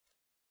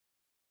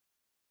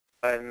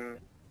and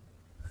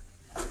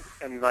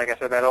like I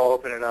said, that'll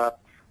open it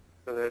up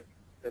so that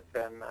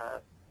then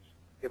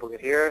people can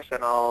hear us,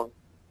 and I'll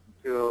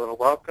do a little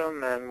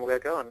welcome, and we'll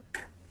get going.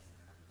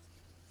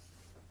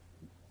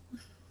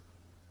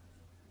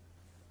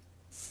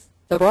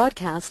 The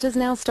broadcast is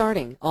now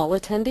starting. All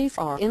attendees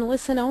are in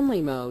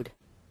listen-only mode.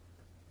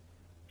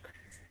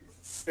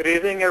 Good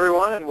evening,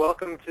 everyone, and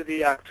welcome to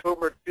the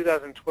October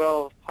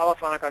 2012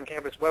 Polyphonic on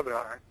Campus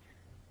webinar.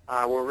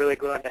 We're really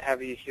glad to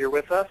have you here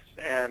with us,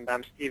 and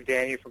I'm Steve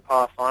Daniel from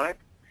Polyphonic.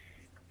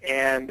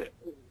 And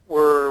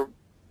we're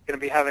going to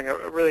be having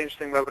a really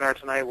interesting webinar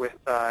tonight with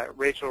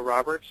Rachel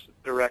Roberts,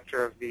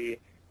 Director of the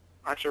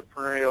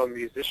Entrepreneurial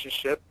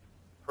Musicianship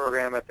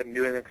Program at the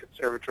New England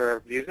Conservatory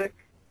of Music.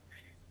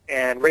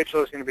 And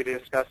Rachel is going to be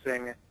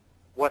discussing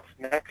what's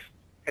next,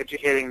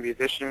 educating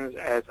musicians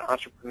as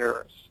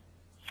entrepreneurs.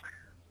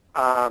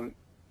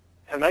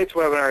 Tonight's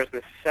webinar is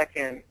the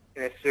second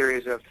in a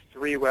series of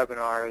 3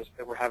 webinars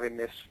that we're having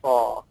this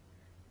fall.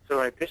 So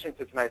in addition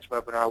to tonight's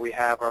webinar, we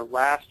have our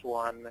last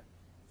one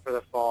for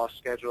the fall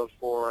scheduled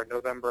for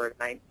November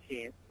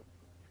 19th.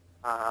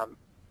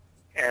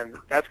 And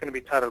that's going to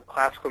be titled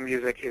Classical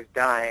Music is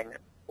Dying,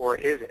 or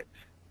Is It?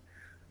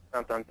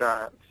 Dun, dun,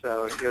 dun.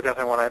 So you'll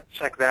definitely want to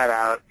check that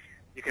out.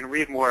 You can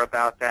read more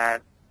about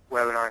that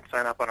webinar and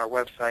sign up on our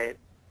website,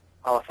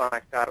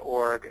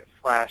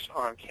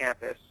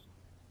 polyphonic.org/oncampus.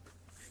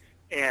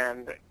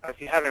 And if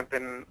you haven't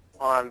been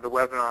on the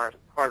webinar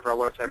part of our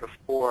website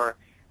before,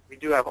 we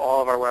do have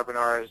all of our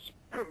webinars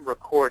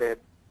recorded,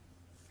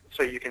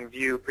 so you can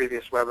view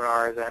previous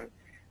webinars and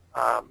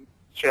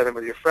share them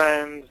with your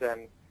friends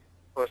and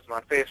post them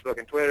on Facebook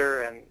and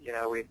Twitter. And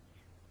we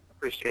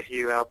appreciate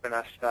you helping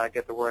us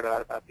get the word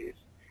out about these.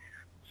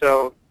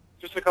 So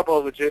just a couple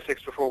of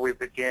logistics before we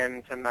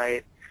begin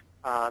tonight.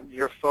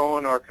 Your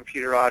phone or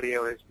computer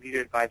audio is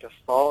muted by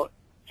default,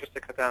 just to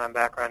cut down on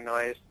background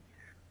noise.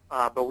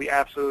 But we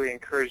absolutely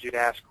encourage you to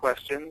ask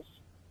questions.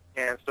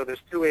 And so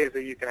there's 2 ways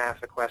that you can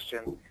ask a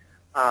question.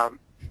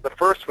 The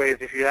first way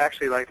is if you'd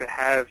actually like to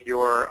have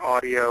your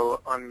audio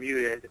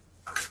unmuted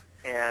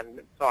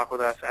and talk with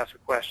us, ask a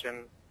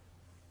question,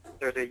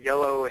 there's a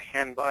yellow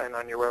hand button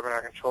on your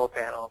webinar control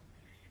panel.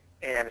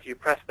 And if you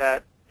press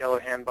that yellow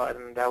hand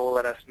button, that will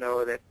let us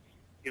know that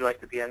you'd like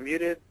to be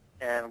unmuted,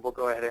 and we'll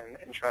go ahead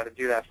and try to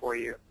do that for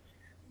you.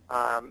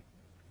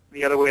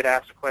 The other way to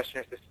ask a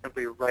question is to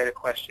simply write a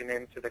question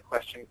into the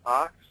question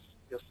box.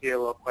 You'll see a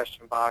little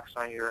question box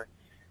on your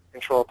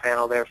control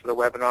panel there for the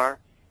webinar.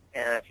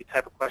 And if you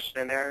type a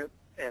question in there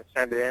and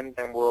send it in,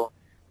 then we'll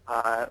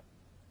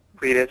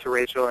read it to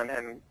Rachel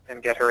and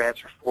get her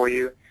answer for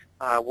you.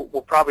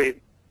 We'll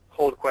probably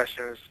hold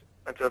questions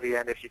until the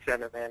end if you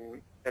send them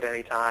in at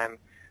any time.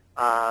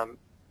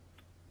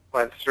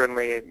 But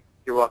certainly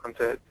you're welcome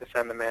to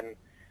send them in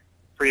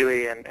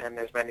freely and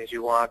as many as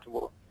you want.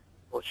 We'll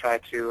try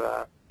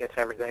to get to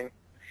everything.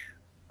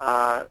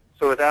 So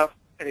without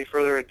any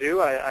further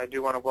ado, I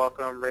do want to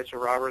welcome Rachel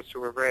Roberts,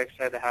 who we're very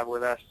excited to have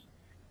with us.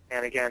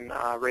 And again,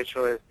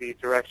 Rachel is the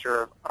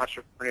Director of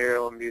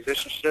Entrepreneurial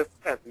Musicianship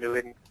at the New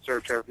England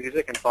Conservatory of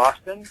Music in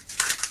Boston.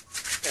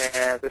 And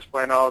at this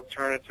point, I'll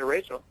turn it to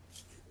Rachel.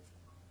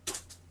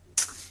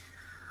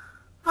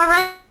 All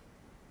right.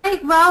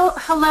 Well,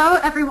 hello,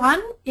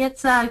 everyone.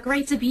 It's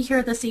great to be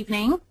here this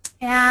evening.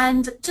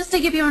 And just to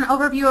give you an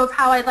overview of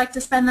how I'd like to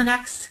spend the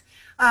next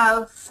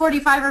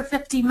 45 or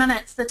 50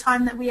 minutes, the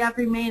time that we have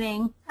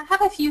remaining, I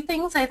have a few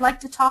things I'd like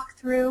to talk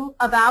through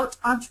about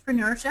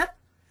entrepreneurship,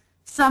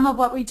 some of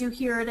what we do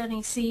here at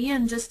NEC,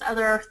 and just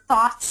other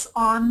thoughts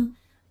on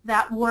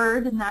that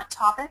word and that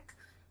topic.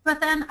 But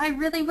then I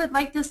really would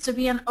like this to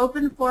be an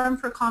open forum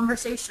for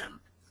conversation.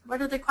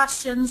 What are the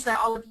questions that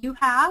all of you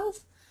have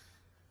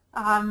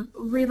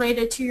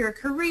related to your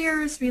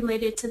careers,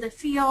 related to the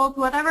field,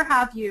 whatever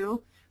have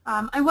you?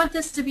 I want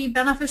this to be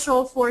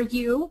beneficial for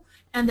you,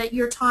 and that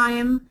your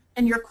time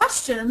and your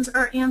questions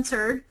are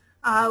answered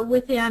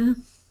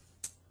within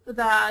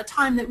the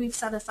time that we've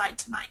set aside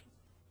tonight.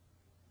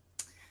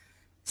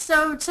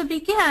 So to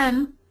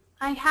begin,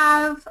 I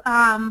have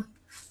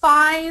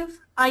 5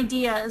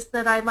 ideas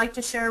that I'd like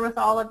to share with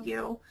all of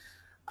you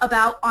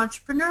about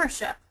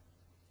entrepreneurship.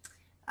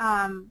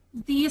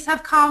 These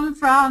have come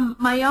from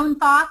my own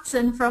thoughts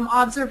and from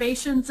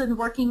observations and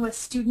working with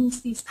students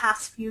these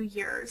past few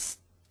years.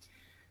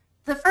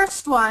 The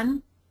first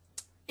one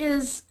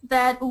is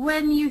that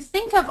when you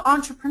think of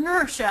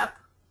entrepreneurship,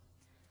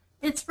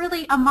 it's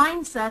really a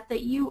mindset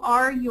that you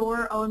are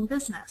your own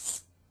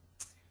business.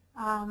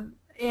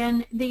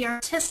 And the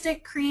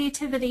artistic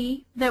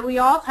creativity that we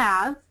all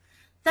have,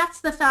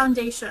 that's the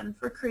foundation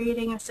for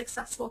creating a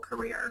successful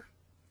career.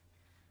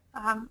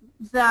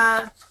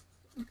 The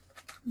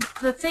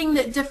thing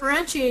that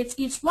differentiates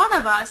each one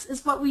of us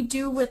is what we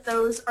do with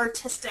those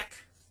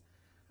artistic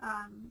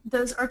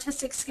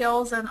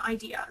skills and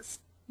ideas.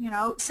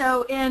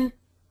 So in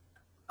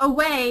a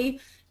way,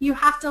 you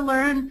have to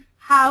learn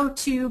how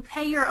to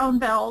pay your own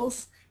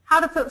bills,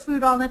 how to put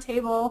food on the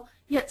table,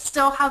 yet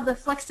still have the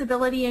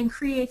flexibility and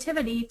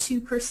creativity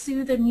to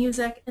pursue the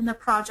music and the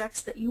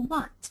projects that you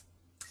want.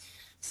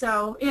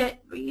 So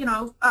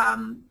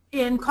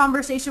in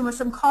conversation with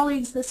some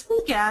colleagues this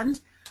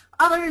weekend,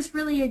 others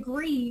really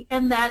agree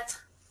in that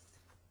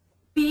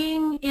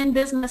being in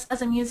business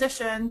as a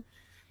musician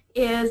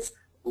is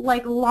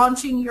like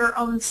launching your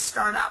own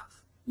startup.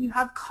 You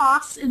have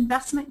costs,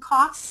 investment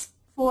costs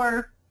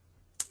for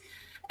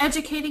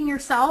educating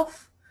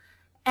yourself,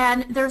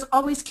 and there's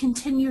always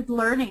continued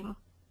learning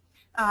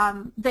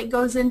that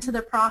goes into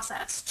the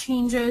process,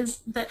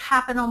 changes that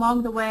happen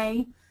along the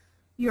way,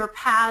 your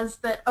paths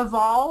that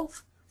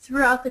evolve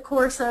throughout the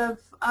course of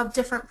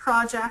different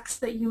projects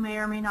that you may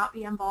or may not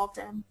be involved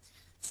in.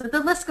 So the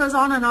list goes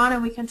on,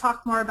 and we can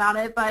talk more about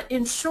it, but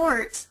in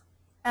short,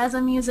 as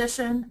a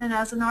musician and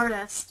as an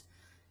artist,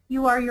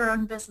 you are your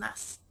own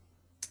business.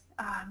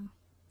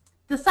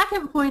 The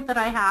second point that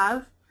I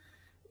have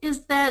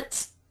is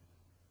that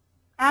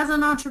as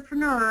an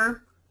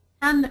entrepreneur,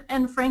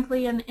 and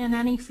frankly in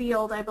any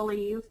field, I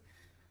believe,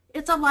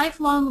 it's a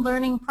lifelong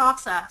learning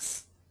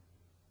process.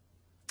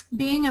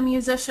 Being a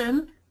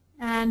musician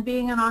and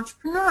being an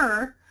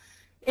entrepreneur,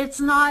 it's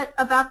not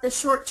about the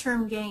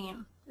short-term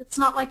gain. It's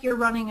not like you're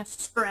running a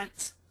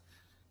sprint.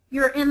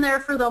 You're in there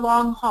for the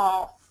long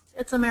haul.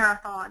 It's a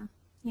marathon,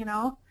 you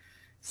know?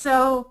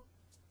 So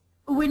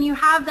when you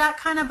have that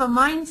kind of a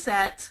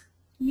mindset,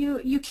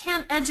 you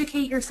can't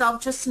educate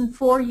yourself just in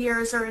 4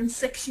 years or in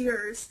 6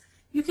 years.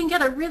 You can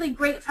get a really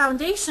great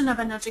foundation of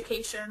an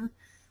education,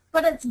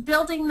 but it's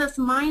building this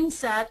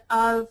mindset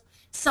of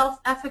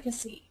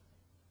self-efficacy,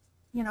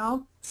 you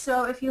know?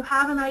 So if you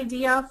have an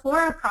idea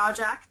for a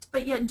project,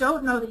 but yet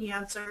don't know the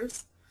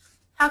answers,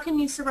 how can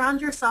you surround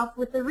yourself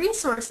with the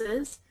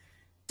resources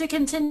to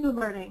continue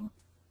learning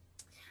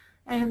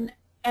and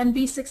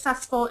be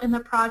successful in the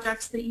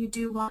projects that you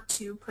do want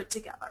to put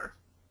together?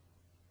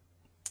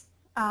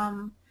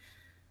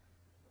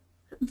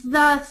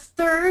 The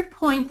third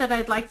point that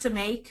I'd like to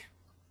make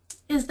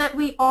is that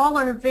we all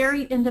are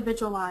very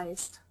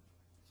individualized.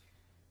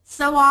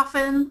 So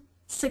often,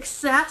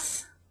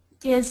 success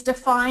is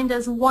defined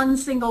as one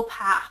single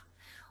path,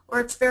 or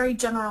it's very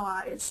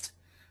generalized.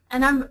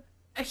 And I'm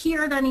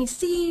here at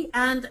NEC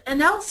and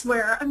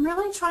elsewhere, I'm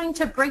really trying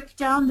to break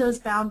down those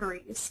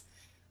boundaries.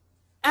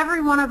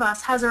 Every one of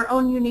us has our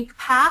own unique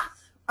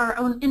path, our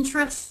own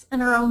interests,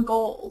 and our own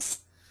goals.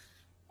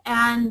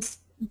 And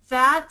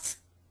that,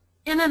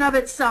 in and of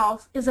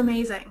itself, is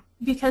amazing,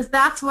 because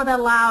that's what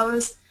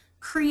allows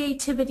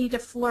creativity to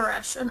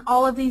flourish, and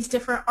all of these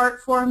different art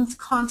forms,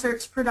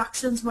 concerts,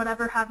 productions,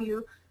 whatever have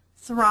you,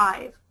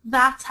 thrive.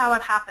 That's how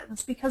it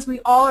happens, because we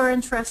all are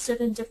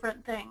interested in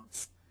different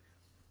things.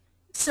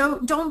 So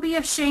don't be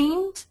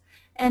ashamed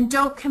and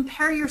don't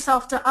compare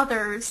yourself to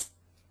others,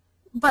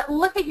 but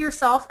look at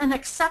yourself and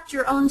accept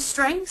your own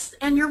strengths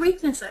and your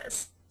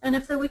weaknesses. And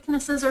if the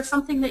weaknesses are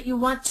something that you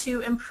want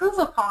to improve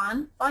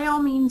upon, by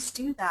all means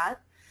do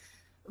that.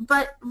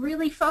 But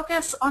really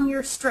focus on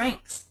your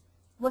strengths.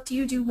 What do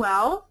you do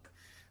well?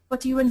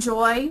 What do you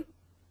enjoy?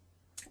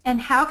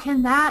 And how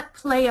can that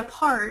play a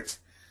part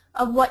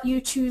of what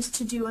you choose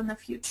to do in the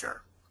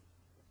future?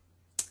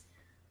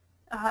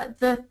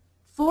 The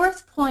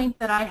fourth point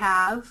that I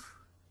have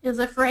is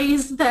a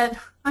phrase that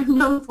I'm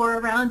known for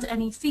around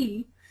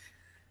NEC,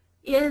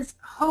 is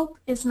hope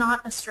is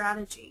not a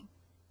strategy.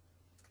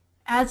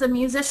 As a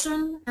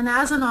musician and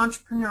as an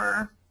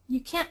entrepreneur, you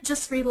can't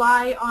just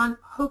rely on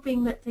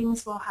hoping that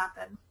things will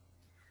happen.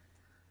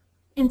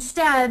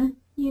 Instead,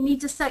 you need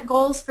to set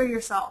goals for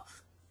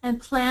yourself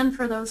and plan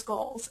for those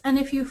goals. And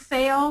if you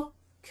fail,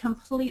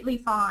 completely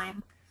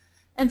fine.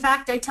 In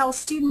fact, I tell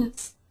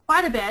students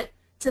quite a bit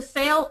to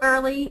fail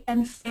early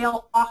and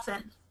fail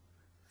often.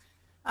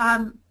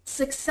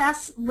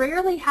 Success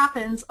rarely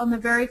happens on the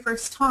very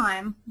first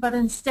time, but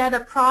instead a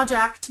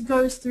project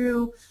goes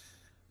through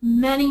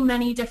many,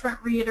 many different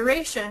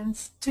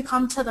reiterations to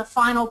come to the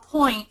final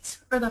point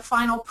or the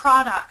final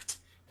product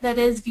that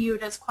is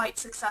viewed as quite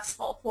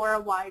successful for a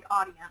wide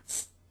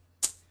audience.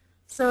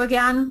 So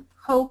again,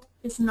 hope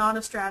is not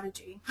a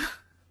strategy.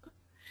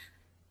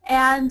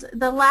 And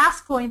the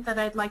last point that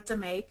I'd like to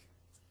make,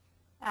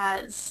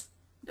 as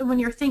when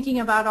you're thinking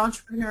about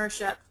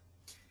entrepreneurship,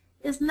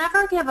 is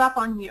never give up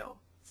on you.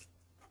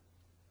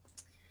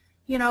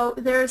 You know,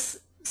 there's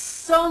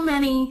so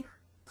many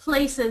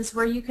places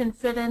where you can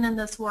fit in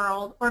this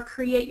world or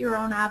create your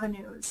own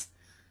avenues.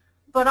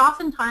 But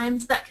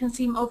oftentimes that can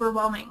seem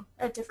overwhelming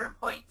at different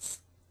points.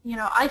 You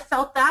know, I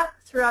felt that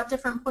throughout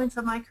different points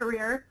of my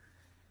career,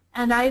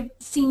 and I've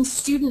seen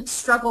students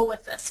struggle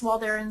with this while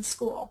they're in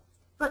school.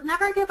 But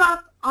never give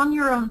up on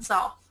your own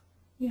self.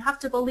 You have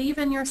to believe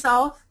in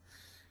yourself,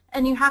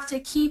 and you have to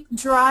keep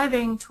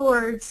driving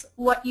towards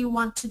what you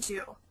want to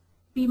do.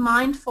 Be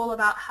mindful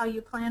about how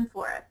you plan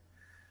for it.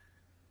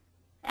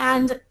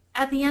 And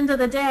at the end of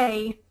the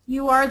day,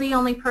 you are the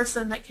only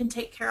person that can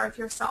take care of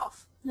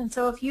yourself. And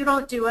so if you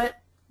don't do it,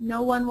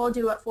 no one will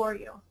do it for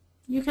you.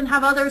 You can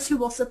have others who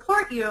will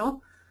support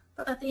you,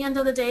 but at the end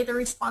of the day, the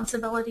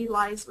responsibility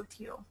lies with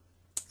you.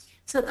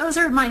 So those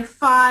are my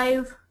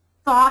 5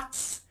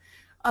 thoughts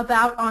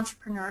about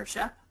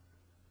entrepreneurship.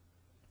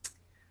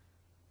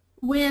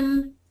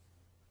 When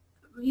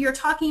you're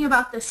talking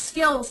about the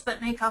skills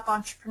that make up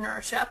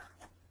entrepreneurship,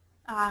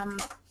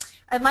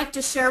 I'd like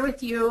to share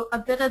with you a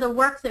bit of the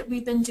work that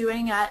we've been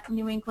doing at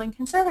New England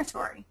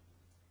Conservatory.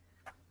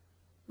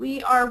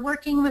 We are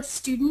working with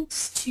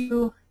students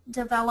to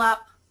develop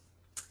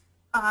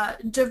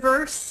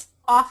diverse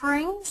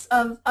offerings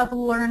of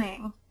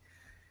learning.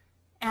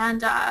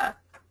 And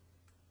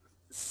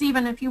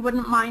Stephen, if you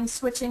wouldn't mind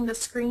switching the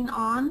screen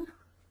on,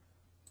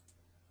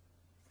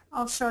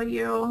 I'll show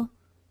you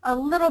a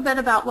little bit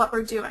about what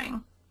we're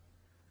doing.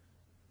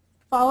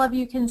 If all of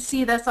you can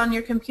see this on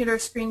your computer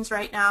screens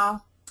right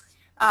now,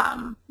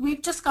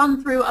 we've just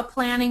gone through a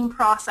planning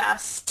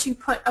process to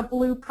put a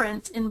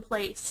blueprint in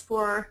place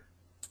for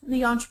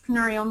the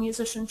entrepreneurial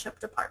musicianship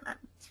department.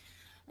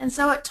 And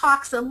so it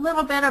talks a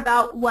little bit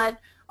about what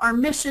our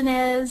mission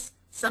is,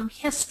 some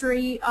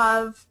history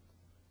of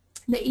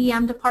the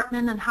EM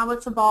department and how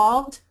it's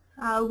evolved.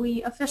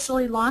 We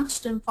officially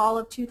launched in fall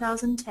of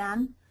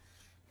 2010.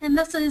 And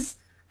this is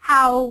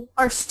how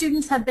our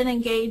students have been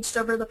engaged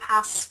over the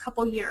past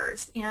couple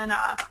years. In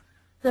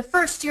the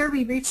first year,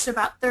 we reached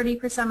about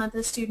 30% of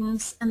the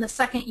students, and the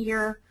second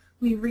year,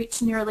 we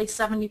reached nearly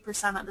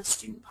 70% of the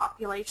student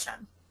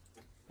population.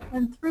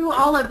 And through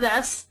all of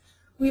this,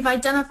 we've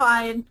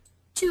identified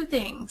two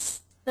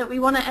things that we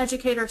want to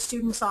educate our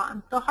students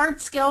on: the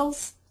hard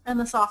skills and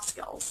the soft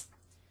skills.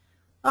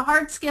 The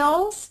hard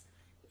skills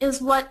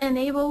is what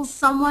enables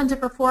someone to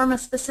perform a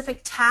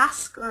specific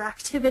task or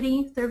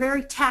activity. They're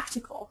very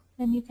tactical,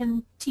 and you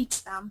can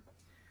teach them.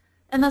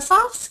 And the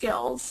soft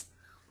skills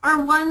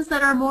are ones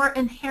that are more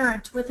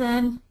inherent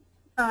within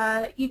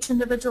each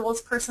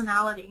individual's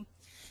personality.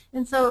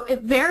 And so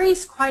it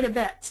varies quite a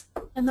bit,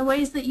 and the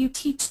ways that you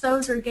teach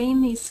those or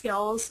gain these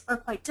skills are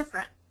quite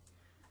different.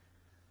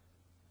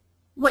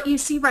 What you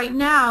see right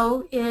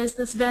now is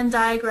this Venn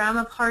diagram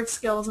of hard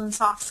skills and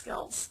soft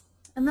skills.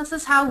 And this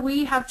is how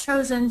we have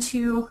chosen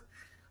to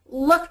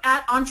look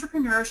at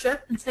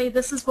entrepreneurship and say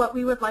this is what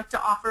we would like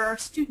to offer our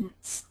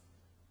students.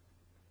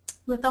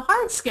 With the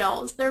hard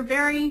skills, they're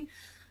very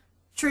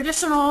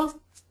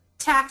traditional,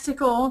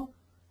 tactical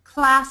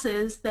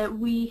classes that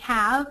we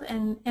have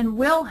and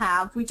will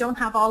have. We don't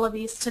have all of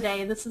these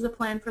today. This is a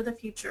plan for the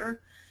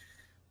future.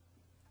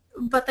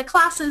 But the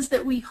classes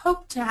that we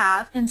hope to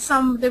have, and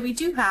some that we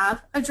do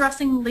have,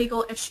 addressing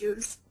legal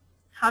issues,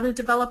 how to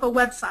develop a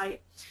website,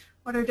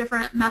 what are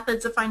different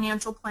methods of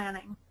financial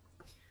planning,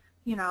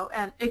 you know,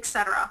 and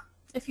etc.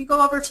 If you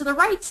go over to the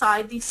right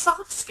side, these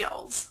soft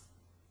skills,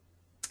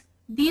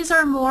 these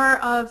are more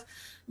of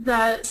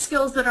the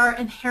skills that are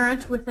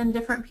inherent within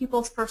different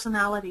people's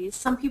personalities.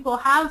 Some people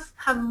have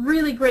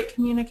really great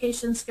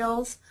communication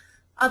skills,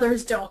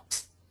 others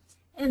don't.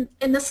 And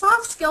the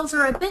soft skills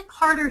are a bit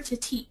harder to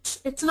teach.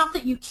 It's not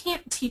that you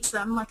can't teach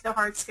them like the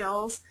hard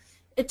skills.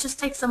 It just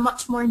takes a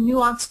much more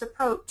nuanced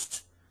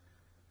approach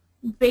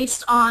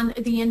based on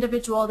the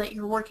individual that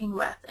you're working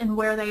with and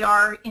where they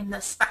are in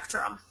the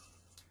spectrum.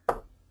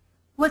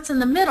 What's in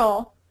the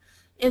middle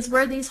is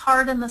where these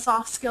hard and the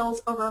soft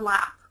skills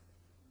overlap.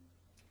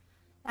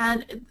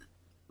 And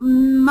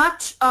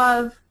much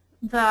of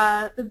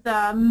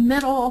the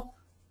middle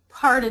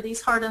part of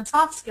these hard and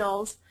soft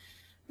skills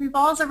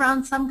revolves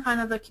around some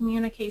kind of a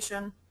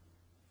communication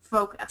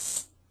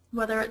focus,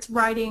 whether it's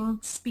writing,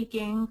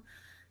 speaking,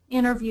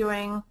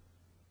 interviewing,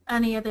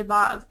 any of the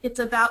above. It's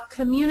about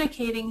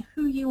communicating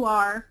who you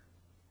are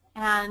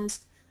and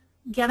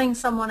getting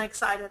someone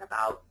excited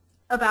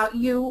about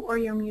you or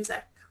your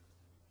music.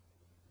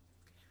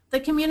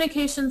 The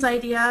communications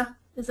idea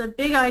is a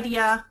big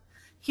idea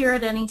here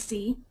at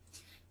NEC,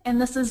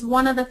 and this is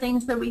one of the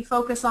things that we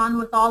focus on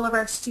with all of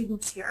our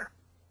students here.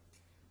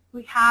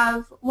 We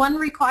have one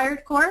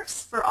required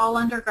course for all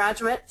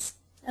undergraduates,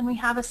 and we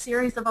have a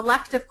series of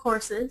elective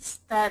courses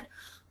that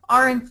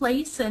are in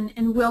place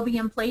and will be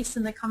in place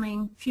in the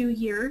coming few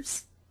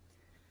years.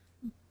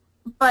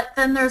 But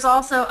then there's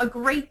also a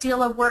great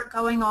deal of work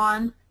going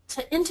on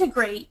to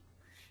integrate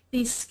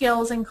these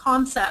skills and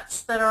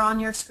concepts that are on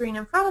your screen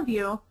in front of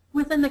you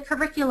within the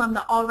curriculum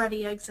that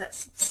already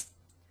exists.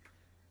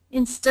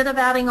 Instead of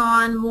adding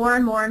on more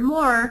and more and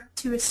more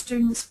to a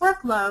student's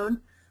workload,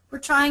 we're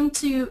trying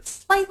to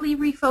slightly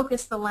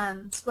refocus the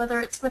lens,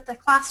 whether it's with the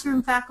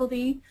classroom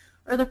faculty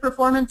or the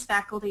performance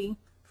faculty,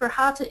 for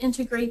how to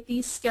integrate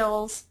these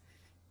skills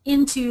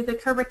into the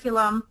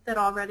curriculum that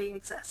already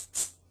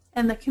exists.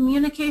 And the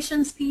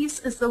communications piece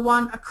is the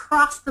one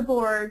across the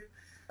board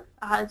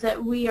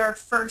that we are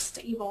first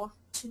able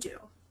to do.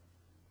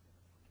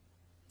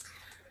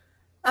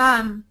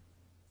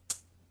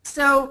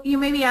 So you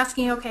may be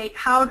asking, okay,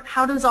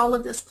 how does all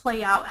of this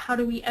play out? How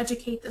do we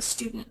educate the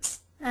students?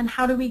 And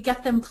how do we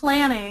get them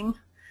planning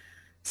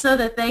so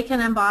that they can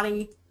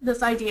embody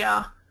this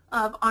idea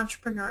of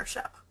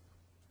entrepreneurship?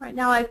 Right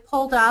now I've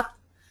pulled up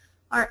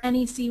our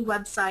NEC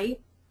website.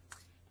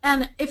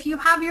 And if you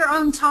have your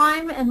own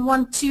time and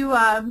want to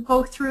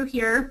go through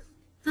here,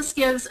 this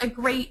gives a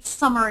great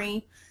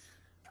summary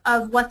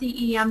of what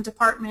the EM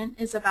department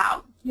is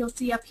about. You'll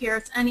see up here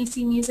it's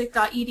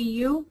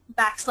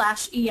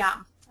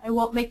necmusic.edu/EM. I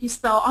won't make you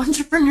spell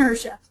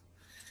entrepreneurship.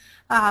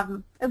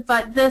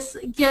 But this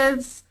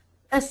gives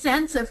a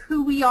sense of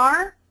who we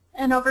are.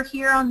 And over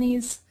here on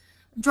these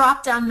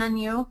drop-down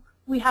menu,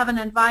 we have an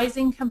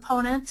advising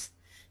component.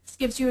 This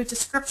gives you a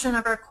description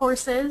of our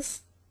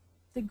courses,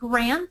 the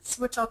grants,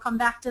 which I'll come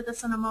back to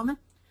this in a moment.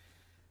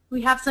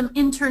 We have some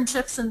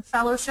internships and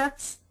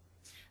fellowships,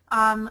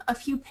 a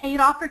few paid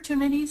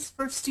opportunities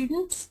for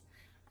students,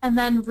 and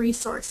then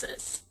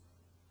resources,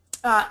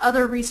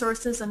 other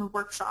resources and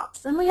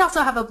workshops. And we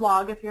also have a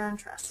blog if you're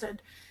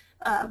interested,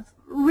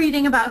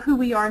 reading about who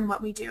we are and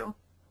what we do.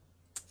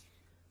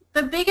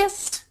 The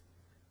biggest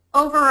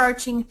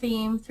overarching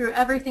theme through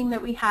everything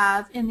that we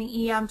have in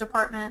the EM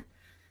department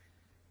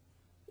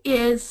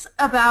is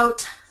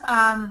about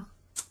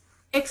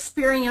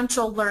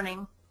experiential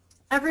learning.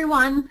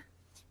 Everyone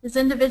is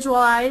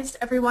individualized,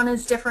 everyone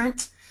is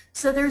different,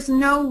 so there's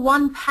no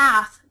one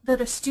path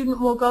that a student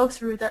will go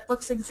through that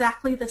looks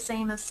exactly the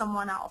same as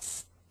someone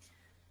else.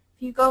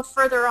 If you go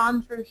further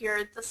on through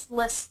here, this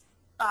list,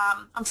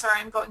 I'm sorry,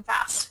 I'm going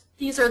fast.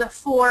 These are the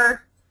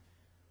 4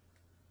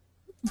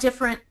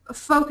 different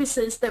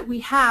focuses that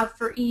we have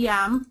for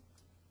EM: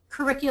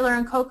 curricular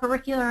and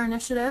co-curricular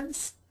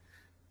initiatives,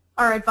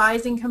 our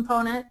advising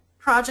component,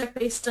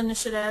 project-based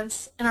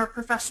initiatives, and our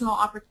professional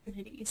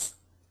opportunities.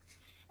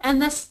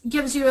 And this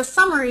gives you a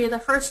summary of the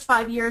first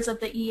 5 years of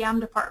the EM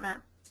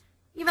department.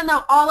 Even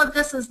though all of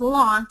this is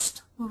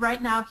launched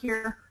right now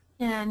here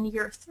in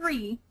year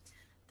 3,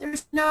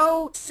 there's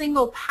no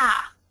single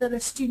path that a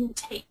student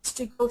takes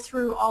to go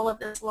through all of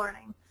this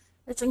learning.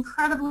 It's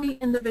incredibly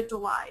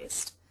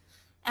individualized.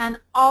 And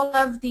all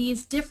of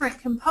these different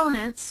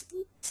components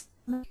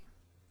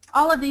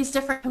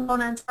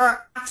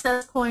are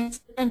access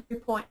points, entry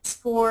points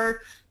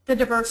for the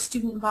diverse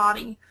student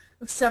body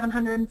of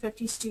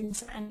 750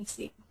 students at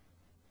NEC.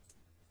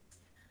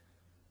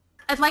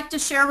 I'd like to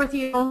share with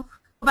you, go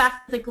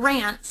back to the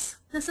grants.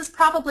 This is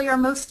probably our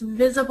most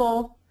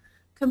visible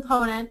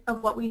component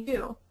of what we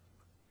do.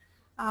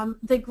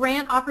 The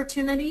grant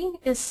opportunity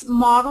is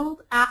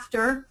modeled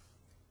after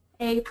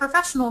a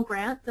professional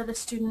grant that a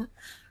student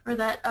or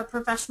that a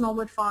professional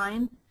would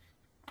find.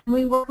 And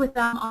we work with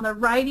them on the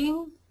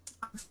writing,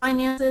 on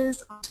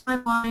finances, on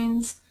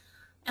timelines,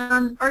 and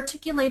on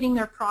articulating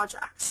their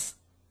projects.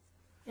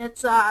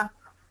 It's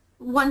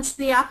once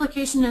the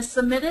application is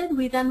submitted,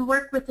 we then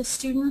work with the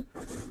student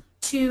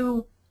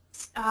to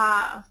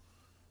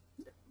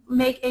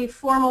make a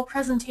formal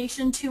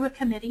presentation to a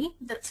committee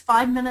that's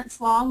 5 minutes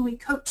long. We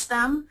coach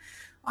them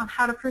on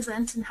how to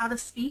present and how to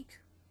speak.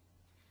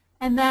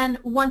 And then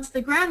once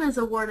the grant is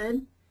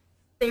awarded,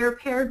 they are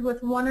paired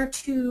with 1 or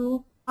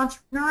 2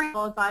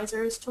 entrepreneurial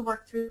advisors to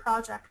work through the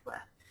project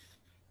with.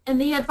 And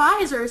the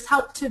advisors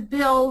help to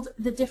build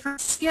the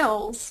different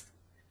skills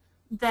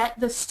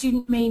that the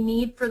student may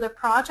need for the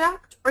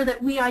project or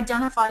that we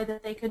identify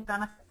that they could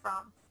benefit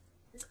from.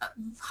 It's a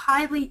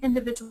highly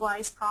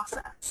individualized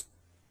process.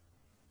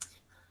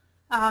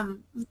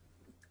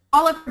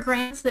 All of the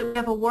grants that we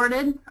have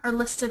awarded are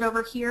listed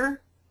over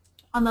here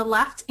on the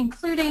left,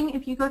 including,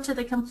 if you go to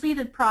the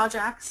completed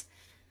projects,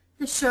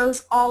 this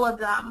shows all of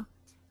them,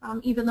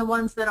 even the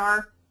ones that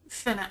are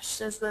finished,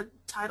 as the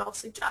title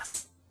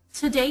suggests.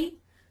 To date,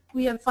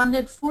 we have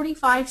funded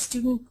 45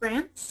 student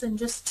grants in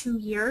just 2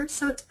 years,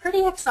 so it's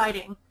pretty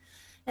exciting.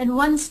 And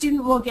one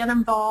student will get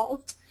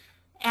involved,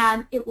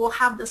 and it will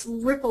have this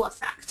ripple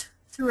effect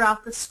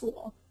throughout the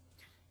school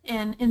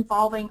in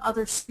involving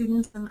other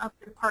students and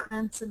other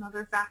departments and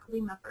other faculty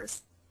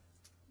members.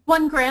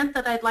 One grant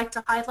that I'd like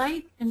to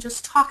highlight and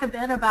just talk a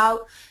bit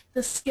about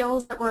the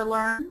skills that were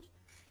learned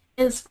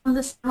is from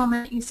this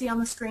gentleman that you see on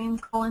the screen,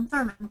 Colin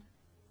Thurman.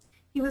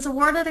 He was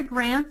awarded a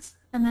grant,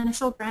 an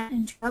initial grant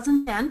in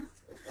 2010.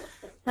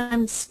 And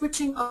I'm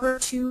switching over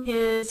to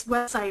his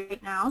website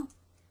right now,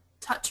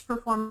 Touch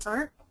Performance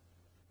Art.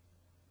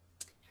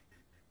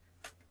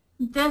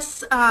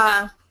 This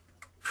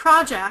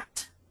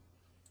project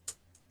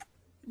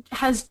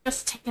has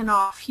just taken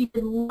off. He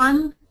did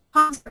 1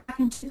 concert back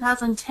in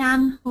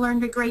 2010,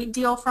 learned a great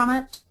deal from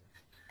it.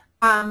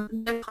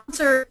 The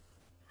concert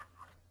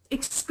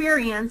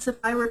experience, if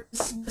I were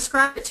to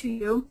describe it to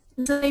you,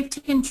 is that they've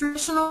taken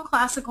traditional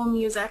classical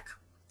music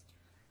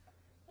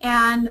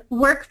and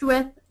worked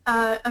with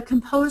a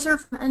composer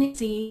from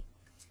NEC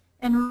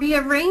and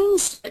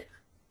rearranged it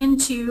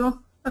into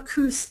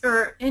acoustic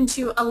or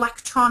into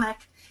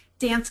electronic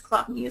dance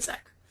club music.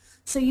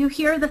 So you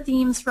hear the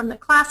themes from the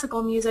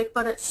classical music,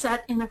 but it's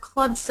set in a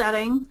club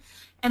setting,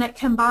 and it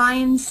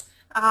combines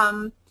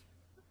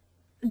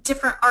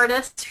different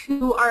artists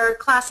who are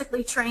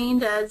classically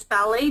trained as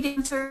ballet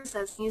dancers,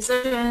 as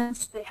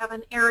musicians. They have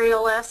an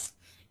aerialist.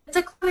 It's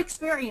a club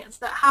experience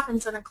that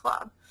happens in a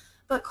club.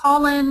 But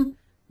Colin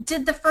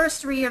did the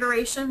first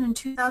reiteration in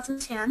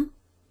 2010.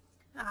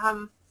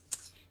 It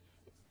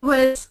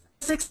was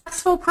a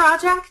successful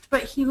project,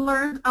 but he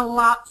learned a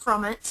lot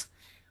from it,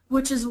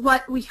 which is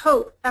what we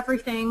hope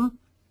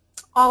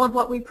all of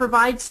what we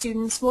provide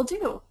students will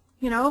do.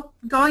 You know,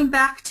 going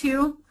back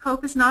to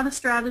hope is not a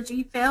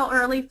strategy, fail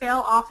early,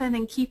 fail often,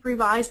 and keep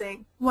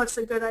revising. What's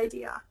a good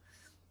idea?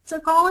 So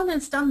Colin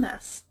has done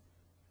this.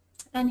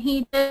 and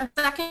he did a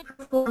second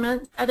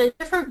performance at a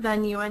different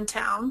venue in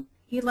town.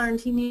 He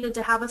learned he needed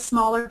to have a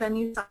smaller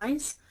venue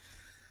size.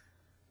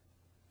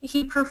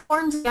 He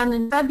performed again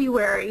in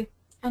February,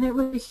 and it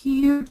was a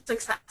huge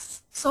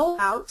success, sold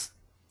out,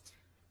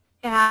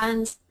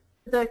 and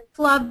the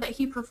club that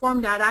he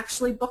performed at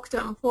actually booked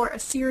him for a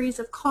series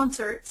of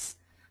concerts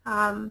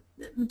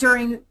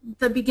during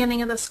the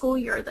beginning of the school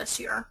year this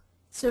year.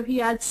 So he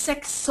had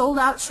 6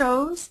 sold-out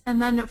shows,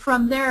 and then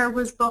from there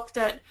was booked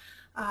at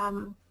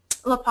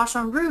Le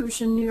Poisson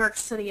Rouge in New York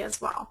City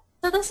as well.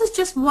 So this is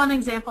just one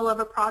example of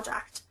a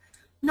project.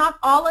 Not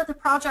all of the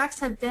projects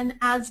have been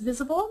as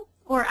visible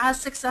or as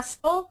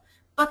successful,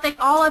 but they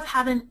all have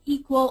had an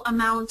equal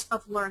amount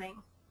of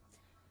learning.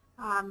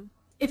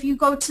 If you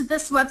go to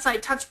this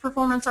website,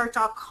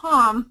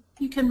 touchperformanceart.com,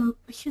 you can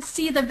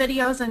see the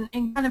videos and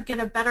kind of get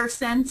a better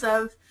sense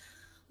of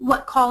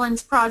what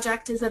Colin's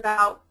project is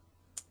about.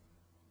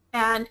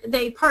 And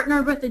they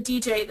partnered with a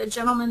DJ. The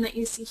gentleman that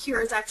you see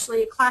here is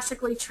actually a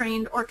classically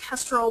trained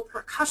orchestral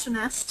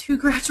percussionist who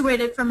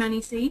graduated from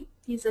NEC.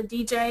 He's a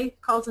DJ,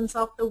 calls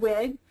himself the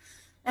Wig,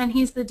 and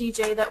he's the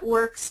DJ that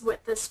works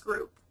with this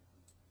group.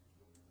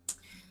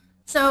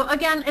 So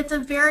again, it's a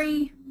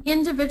very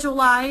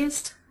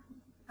individualized,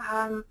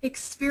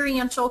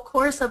 experiential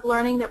course of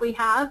learning that we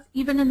have,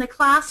 even in the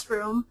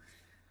classroom,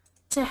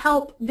 to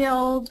help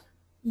build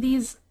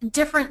these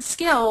different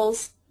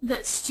skills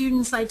that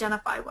students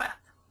identify with.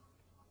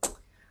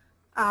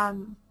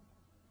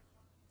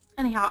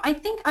 Anyhow, I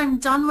think I'm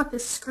done with the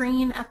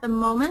screen at the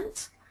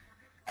moment,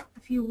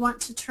 if you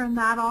want to turn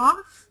that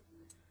off.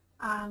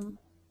 And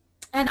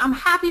I'm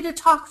happy to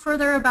talk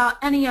further about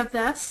any of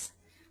this,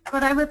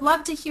 but I would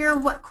love to hear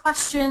what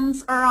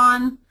questions are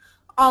on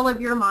all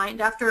of your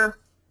mind after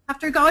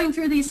going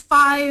through these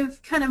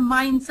 5 kind of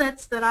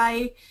mindsets that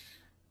I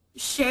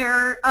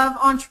share of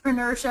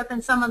entrepreneurship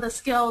and some of the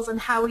skills and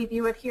how we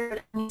view it here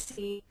at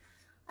NEC.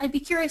 I'd be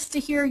curious to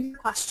hear your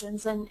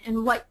questions and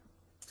what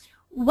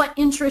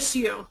interests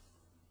you.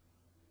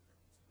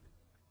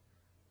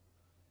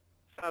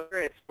 Sounds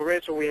great. Well,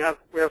 Rachel, we have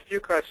a few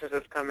questions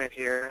that's come in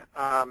here,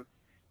 and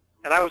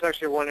I was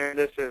actually wondering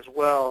this as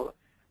well.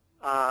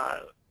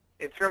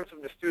 In terms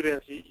of the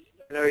students, I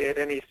know at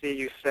NEC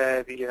you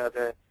said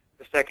the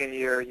second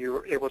year you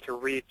were able to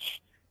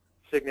reach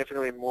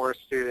significantly more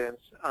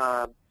students.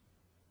 Are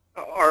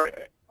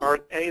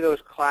any of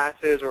those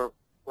classes or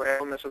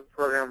elements of the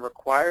program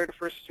required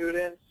for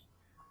students,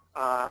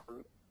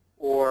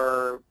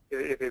 or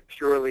is it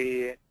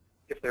purely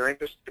if they're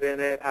interested in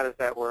it? How does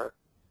that work?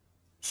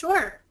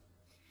 Sure.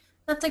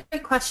 That's a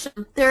great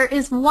question. There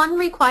is one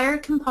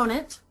required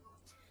component.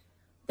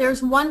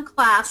 There's one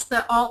class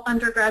that all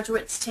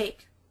undergraduates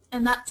take,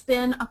 and that's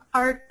been a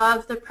part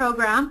of the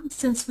program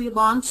since we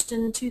launched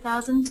in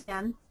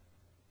 2010.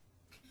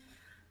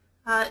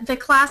 The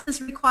class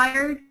is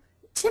required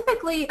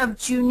typically of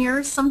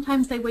juniors.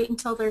 Sometimes they wait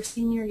until their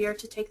senior year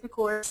to take the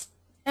course,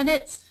 and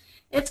it's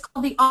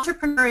called the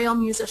Entrepreneurial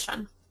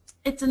Musician.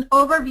 It's an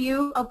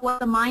overview of what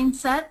the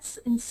mindsets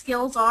and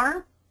skills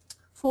are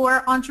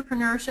for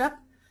entrepreneurship.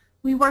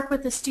 We work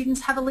with the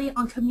students heavily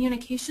on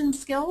communication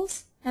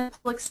skills and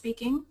public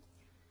speaking.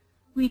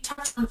 We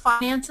touch on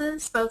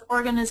finances, both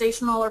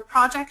organizational or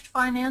project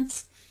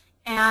finance,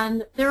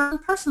 and their own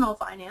personal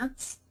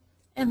finance.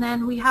 And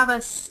then we have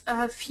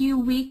a few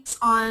weeks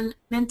on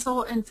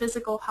mental and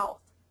physical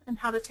health and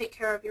how to take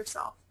care of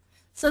yourself.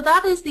 So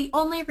that is the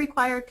only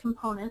required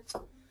component.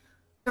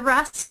 The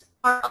rest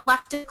are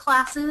elective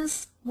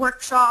classes,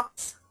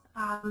 workshops,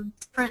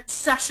 different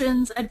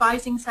sessions,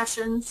 advising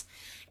sessions,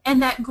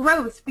 and that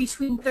growth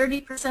between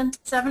 30% to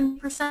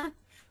 70%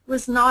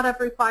 was not of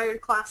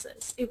required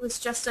classes. It was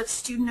just of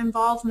student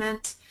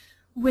involvement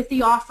with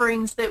the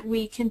offerings that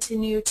we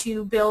continue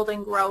to build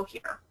and grow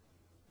here.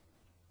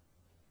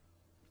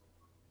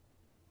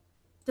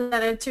 Does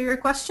that answer your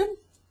question?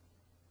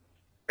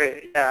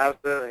 Great. Yeah,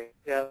 absolutely.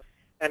 Yeah.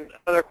 And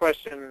another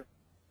question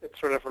that's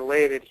sort of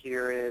related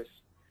here is,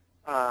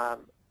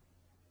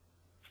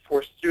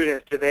 for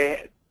students, do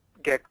they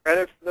get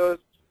credit for those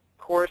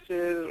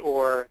courses,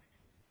 or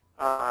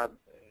how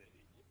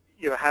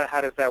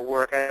does that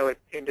work? I know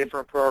in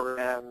different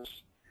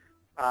programs,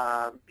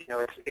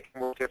 it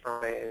can work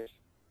different ways.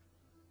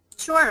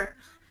 Sure.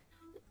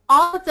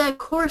 All of the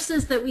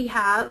courses that we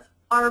have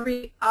are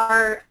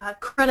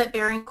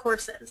credit-bearing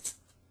courses.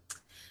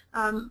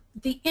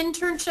 The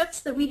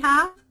internships that we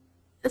have,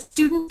 a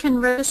student can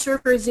register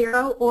for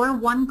 0 or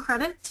 1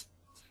 credit.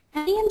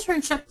 And the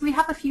internships, we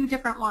have a few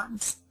different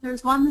ones.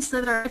 There's ones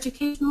that are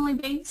educationally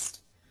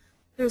based.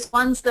 There's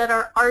ones that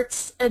are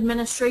arts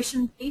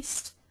administration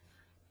based.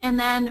 And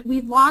then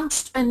we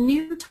launched a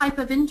new type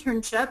of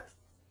internship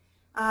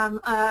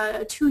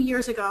 2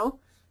 years ago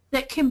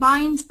that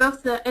combines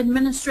both the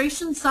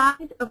administration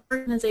side of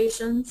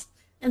organizations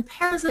and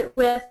pairs it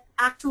with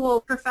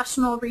actual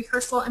professional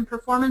rehearsal and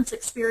performance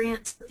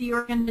experience with the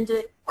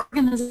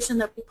organization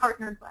that we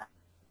partnered with.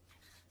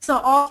 So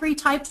all 3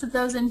 types of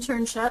those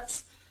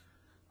internships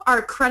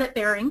are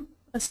credit-bearing,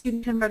 a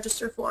student can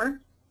register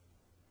for.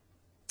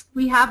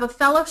 We have a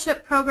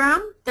fellowship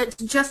program that's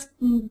just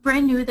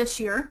brand new this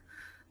year,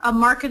 a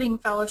marketing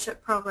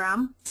fellowship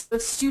program. The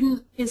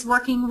student is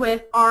working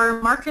with our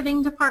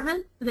marketing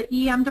department, the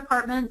EM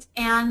department,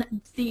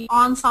 and the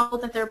ensemble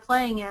that they're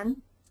playing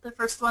in. The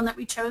first one that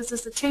we chose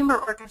is the chamber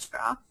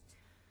orchestra.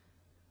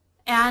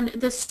 And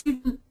the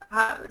student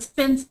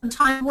spends some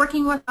time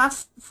working with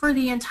us for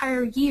the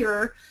entire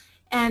year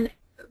and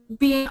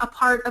being a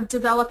part of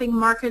developing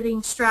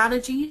marketing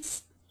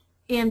strategies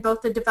in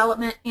both the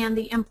development and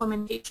the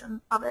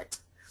implementation of it.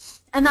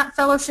 And that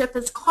fellowship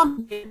is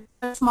compensated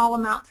a small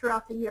amount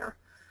throughout the year.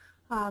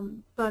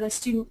 But a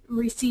student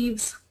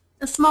receives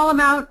a small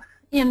amount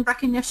in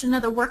recognition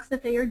of the work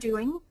that they are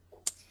doing.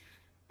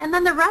 And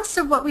then the rest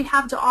of what we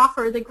have to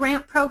offer, the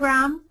grant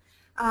program,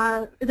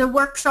 the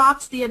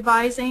workshops, the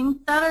advising,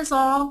 that is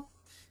all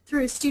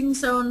through a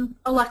student's own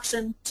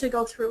election to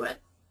go through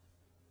it.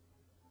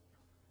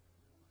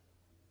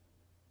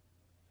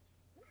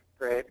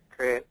 Great,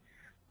 great.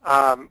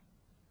 On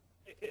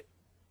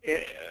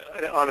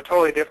a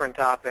totally different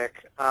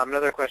topic,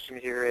 another question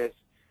here is,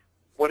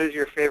 what is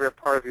your favorite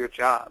part of your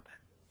job?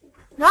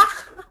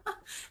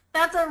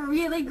 That's a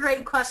really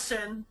great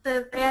question,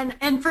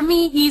 and for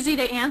me, easy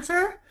to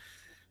answer.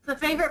 The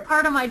favorite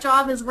part of my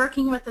job is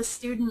working with the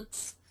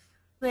students.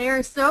 They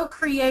are so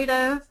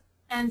creative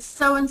and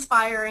so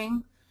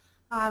inspiring,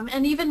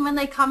 and even when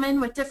they come in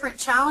with different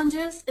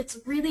challenges, it's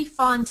really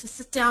fun to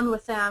sit down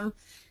with them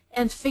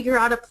and figure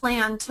out a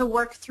plan to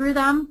work through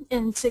them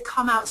and to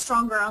come out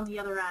stronger on the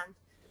other end.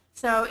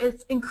 So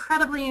it's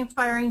incredibly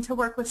inspiring to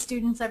work with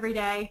students every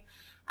day.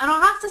 And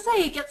I'll have to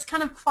say, it gets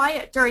kind of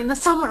quiet during the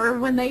summer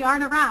when they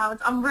aren't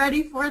around. I'm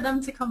ready for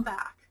them to come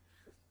back.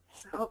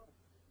 So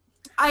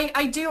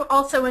I do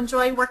also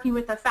enjoy working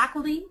with the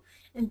faculty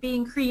and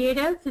being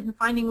creative and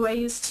finding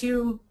ways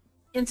to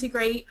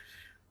integrate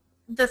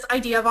this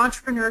idea of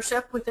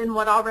entrepreneurship within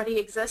what already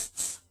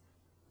exists.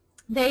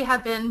 They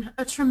have been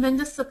a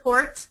tremendous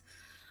support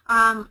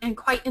and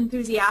quite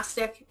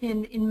enthusiastic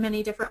in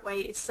many different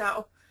ways.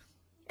 So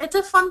it's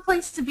a fun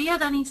place to be at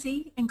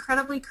NEC,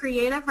 incredibly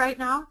creative right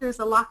now. There's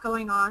a lot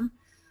going on.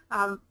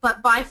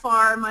 But by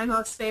far, my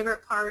most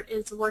favorite part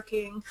is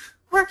working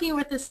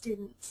with the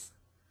students.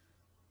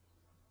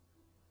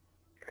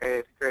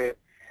 Great, great.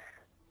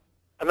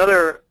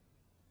 Another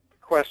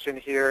question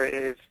here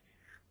is,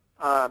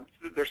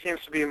 there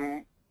seems to be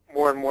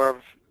more and more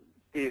of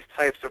these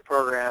types of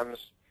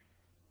programs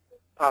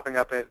popping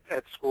up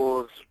at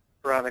schools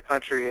around the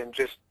country, and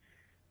just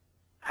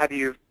how do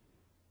you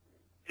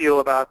feel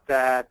about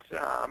that?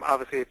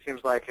 Obviously, it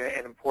seems like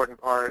an important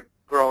part,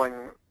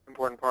 growing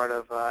important part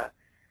of a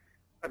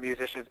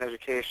musician's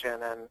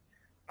education, and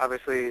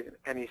obviously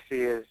NEC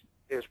is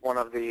one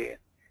of the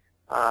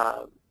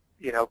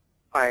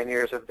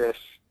pioneers of this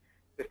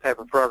type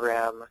of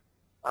program.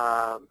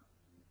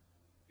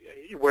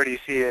 Where do you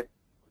see it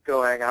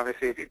going?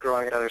 Obviously,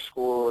 growing at other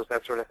schools,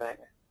 that sort of thing.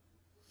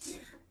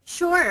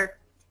 Sure.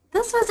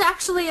 This was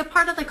actually a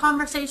part of the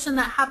conversation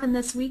that happened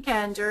this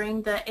weekend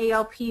during the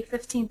ALP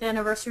 15th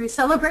anniversary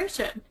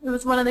celebration. It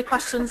was one of the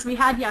questions we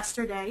had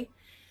yesterday.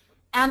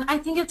 And I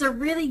think it's a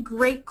really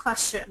great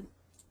question.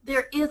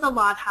 There is a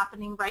lot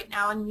happening right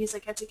now in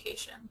music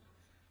education.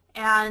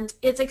 And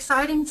it's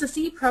exciting to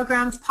see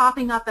programs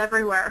popping up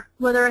everywhere,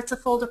 whether it's a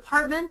full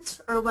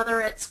department or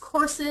whether it's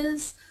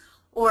courses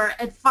or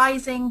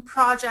advising,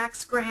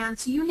 projects,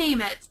 grants, you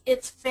name it.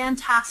 It's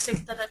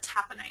fantastic that it's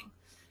happening.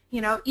 You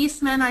know,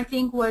 Eastman, I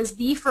think, was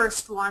the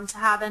first one to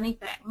have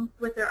anything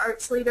with their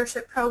Arts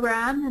Leadership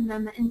Program, and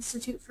then the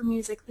Institute for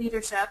Music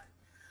Leadership.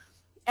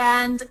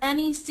 And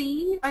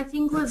NEC, I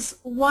think, was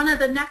one of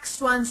the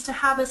next ones to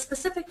have a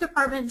specific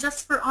department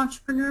just for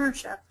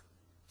entrepreneurship.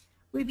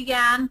 We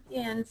began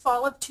in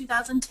fall of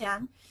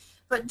 2010,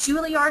 but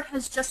Juilliard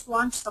has just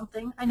launched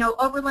something. I know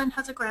Oberlin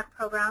has a grant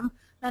program.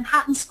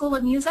 Manhattan School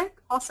of Music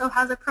also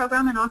has a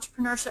program, an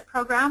entrepreneurship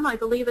program. I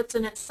believe it's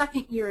in its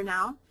second year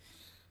now.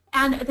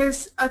 And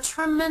there's a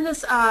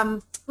tremendous,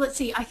 let's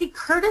see, I think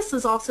Curtis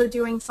is also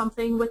doing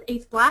something with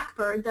 8th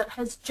Blackbird that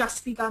has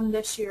just begun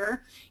this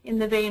year in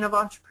the vein of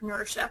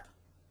entrepreneurship.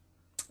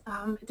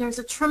 There's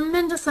a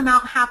tremendous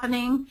amount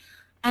happening,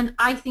 and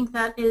I think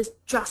that is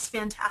just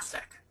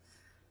fantastic.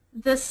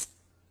 This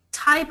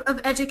type of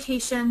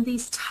education,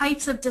 these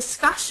types of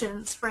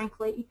discussions,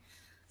 frankly,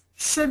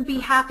 should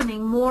be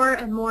happening more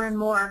and more and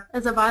more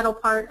as a vital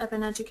part of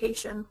an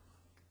education.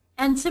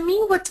 And to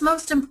me, what's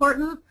most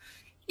important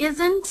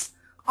isn't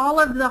all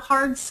of the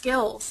hard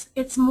skills.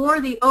 It's more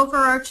the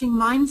overarching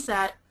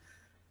mindset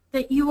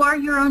that you are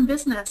your own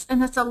business,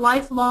 and it's a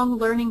lifelong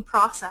learning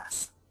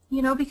process.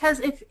 You know, because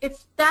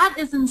if that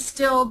is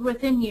instilled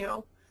within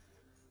you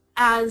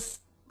as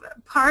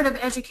part of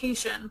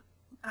education,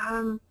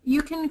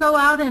 you can go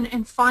out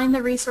and find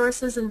the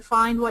resources and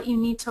find what you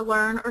need to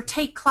learn, or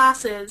take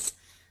classes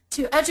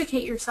to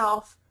educate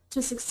yourself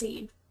to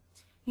succeed.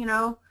 You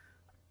know,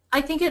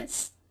 I think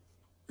it's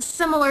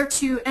similar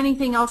to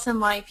anything else in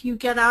life. You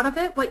get out of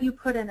it what you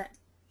put in it.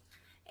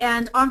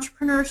 And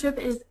entrepreneurship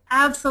is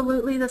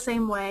absolutely the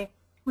same way.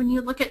 When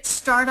you look at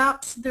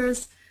startups,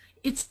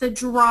 it's the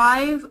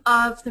drive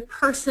of the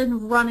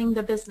person running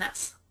the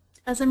business.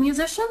 As a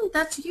musician,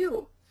 that's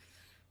you.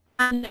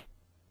 And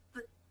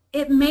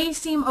it may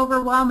seem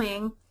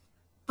overwhelming,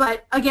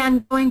 but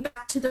again, going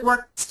back to the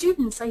work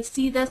students, I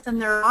see this in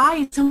their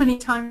eyes so many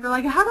times. They're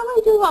like, how do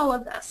I do all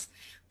of this?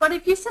 But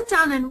if you sit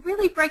down and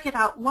really break it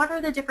out, what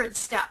are the different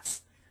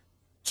steps?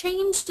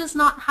 Change does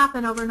not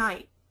happen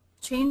overnight.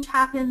 Change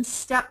happens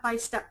step by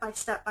step by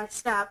step by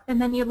step,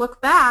 and then you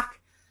look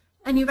back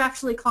and you've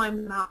actually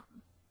climbed the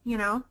mountain, you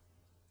know?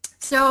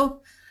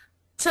 So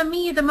to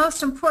me, the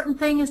most important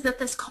thing is that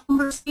this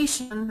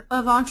conversation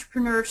of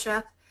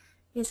entrepreneurship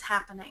is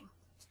happening.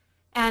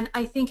 And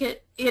I think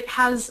it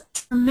has a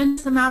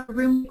tremendous amount of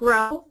room to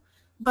grow,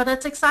 but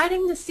it's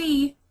exciting to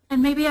see,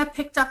 and maybe I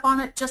picked up on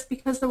it just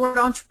because the word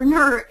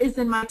entrepreneur is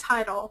in my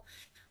title.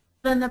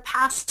 But in the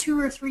past 2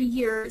 or 3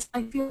 years,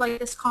 I feel like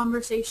this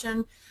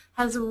conversation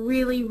has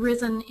really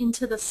risen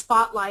into the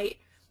spotlight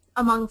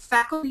among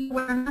faculty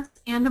awareness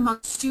and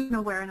among student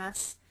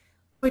awareness,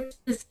 which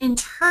is in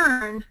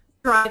turn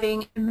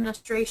driving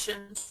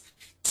administrations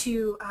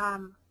to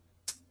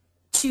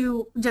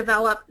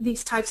develop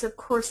these types of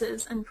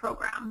courses and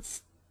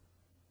programs.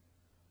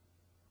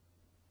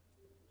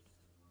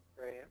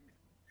 Great.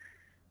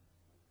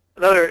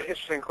 Another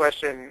interesting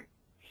question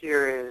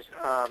here is,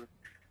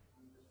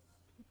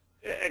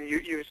 and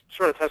you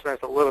sort of touched on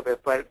this a little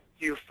bit, but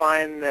do you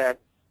find that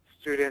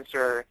students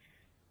are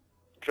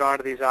drawn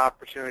to these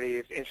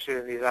opportunities, interested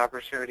in these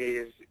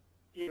opportunities,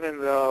 even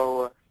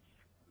though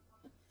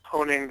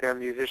honing their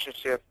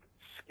musicianship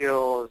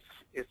skills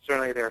is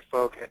certainly their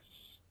focus?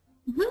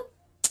 Mm-hmm.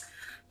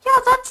 Yeah,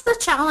 that's the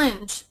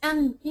challenge.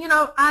 And, you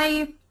know,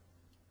 I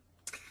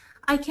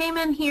came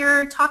in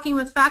here talking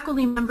with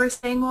faculty members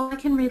saying, well, I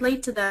can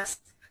relate to this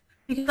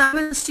because I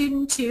was a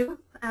student too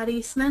at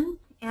Eastman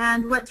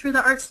and went through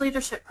the Arts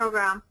Leadership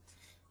Program.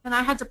 And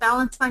I had to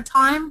balance my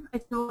time. I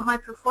didn't want my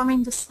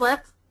performing to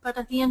slip. But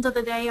at the end of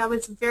the day, I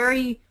was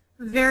very,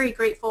 very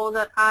grateful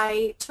that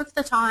I took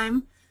the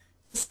time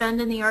to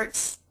spend in the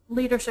Arts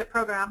Leadership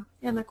Program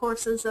in the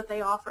courses that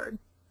they offered.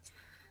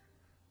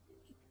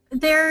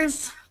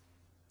 There's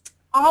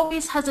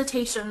always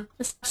hesitation,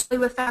 especially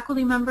with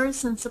faculty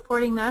members and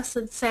supporting this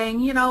and saying,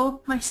 you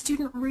know, my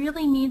student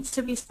really needs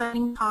to be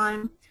spending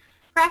time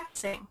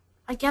practicing.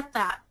 I get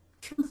that.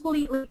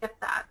 Completely get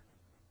that.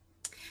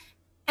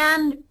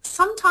 And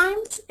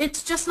sometimes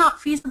it's just not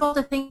feasible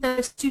to think that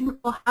a student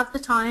will have the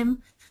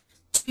time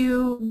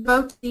to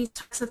go to these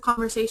types of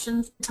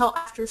conversations until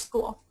after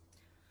school.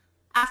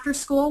 After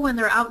school, when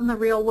they're out in the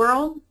real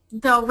world,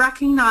 they'll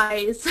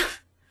recognize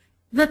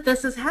that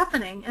this is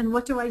happening and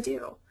what do I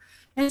do?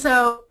 And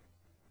so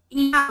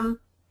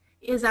EM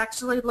is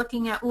actually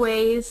looking at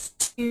ways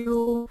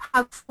to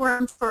have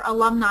forums for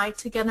alumni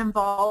to get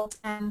involved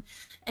and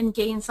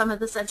gain some of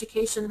this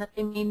education that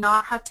they may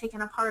not have taken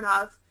a part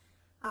of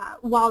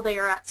while they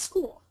are at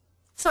school.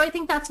 So I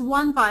think that's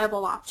one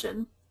viable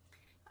option.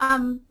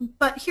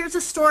 But here's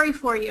a story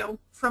for you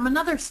from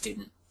another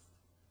student.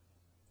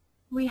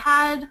 We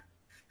had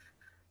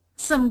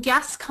some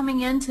guests coming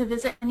in to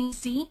visit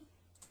NEC,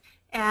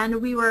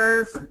 and we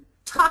were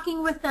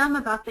talking with them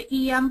about the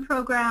EM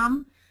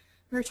program.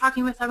 We were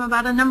talking with them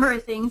about a number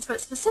of things,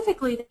 but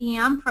specifically the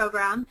EM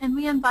program, and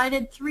we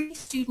invited 3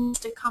 students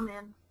to come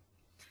in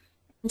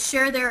and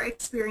share their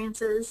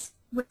experiences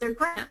with their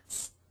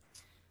grants.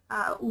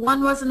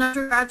 One was an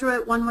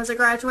undergraduate, one was a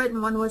graduate,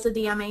 and one was a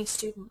DMA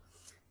student.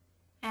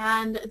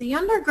 And the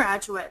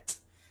undergraduate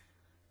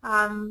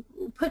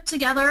put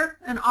together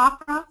an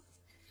opera,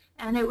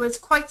 and it was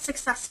quite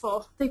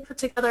successful. They put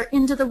together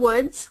Into the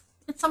Woods.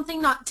 It's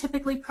something not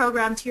typically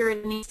programmed here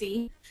at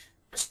NEC.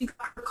 She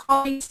got her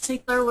colleagues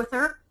together with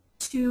her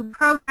to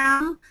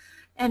program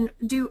and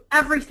do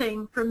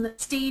everything from the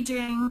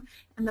staging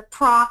and the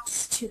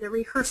props to the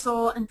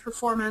rehearsal and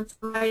performance,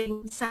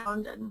 lighting,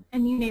 sound,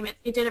 and you name it.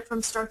 They did it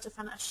from start to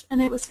finish,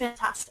 and it was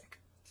fantastic.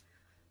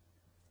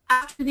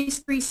 After these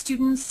 3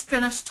 students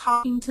finished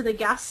talking to the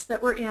guests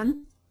that were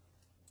in,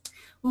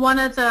 one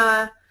of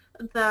the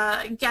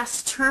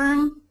guests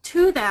turned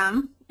to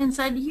them and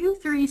said, you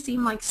 3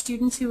 seem like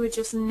students who would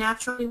just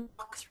naturally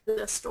walk through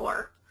this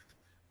door.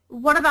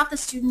 What about the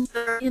students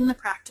that are in the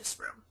practice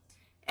room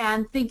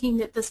and thinking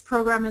that this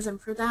program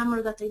isn't for them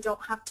or that they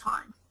don't have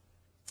time?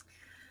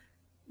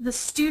 The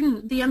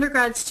student, the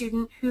undergrad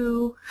student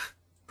who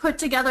put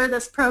together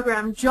this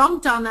program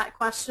jumped on that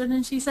question,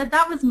 and she said,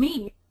 that was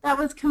me. That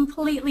was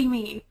completely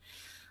me.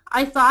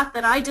 I thought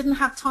that I didn't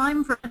have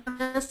time for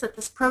this, that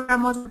this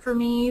program wasn't for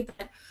me,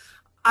 that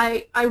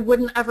I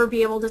wouldn't ever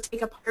be able to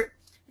take a part.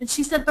 And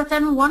she said, but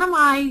then one of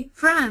my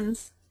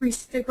friends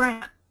received a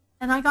grant,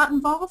 and I got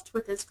involved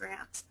with his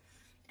grant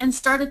and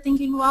started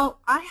thinking, well,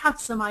 I have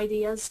some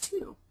ideas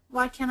too.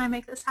 Why can't I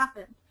make this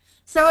happen?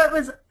 So it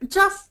was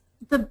just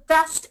the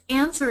best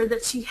answer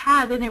that she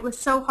had, and it was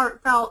so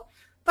heartfelt.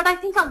 But I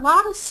think a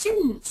lot of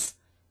students,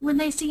 when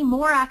they see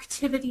more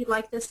activity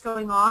like this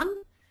going on,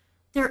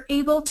 they're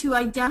able to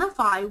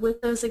identify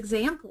with those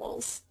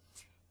examples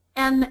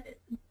and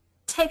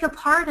take a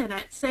part in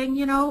it, saying,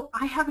 you know,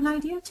 I have an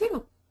idea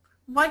too.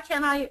 why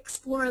can't I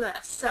explore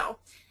this? So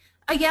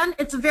again,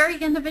 it's very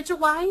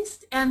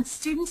individualized, and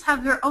students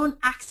have their own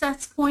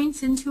access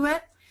points into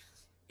it.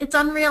 It's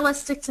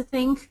unrealistic to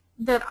think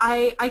that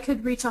I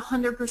could reach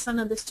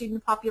 100% of the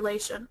student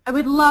population. I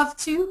would love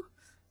to,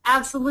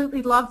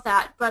 absolutely love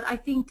that, but I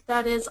think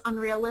that is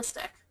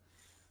unrealistic.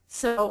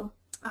 So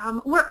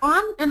we're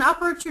on an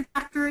upward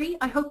trajectory.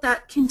 I hope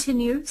that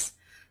continues.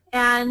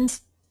 And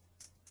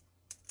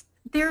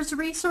there's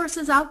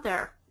resources out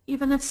there.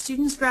 Even if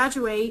students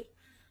graduate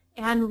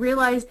and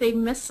realize they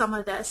missed some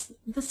of this,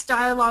 this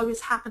dialogue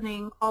is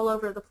happening all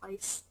over the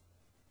place.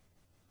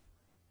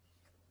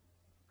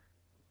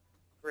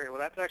 Great. Well,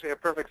 that's actually a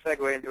perfect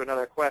segue into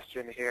another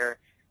question here,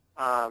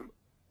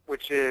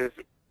 which is,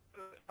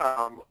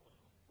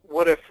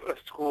 what if a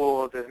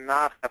school does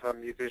not have a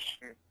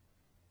musician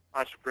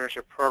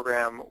entrepreneurship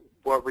program?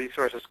 What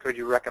resources could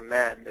you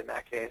recommend in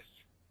that case?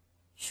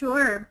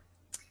 Sure.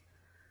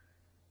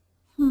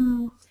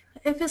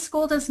 If a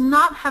school does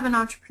not have an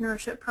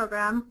entrepreneurship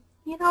program,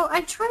 you know,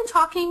 I try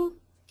talking,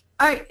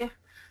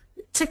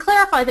 to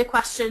clarify the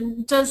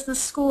question, does the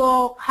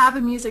school have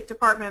a music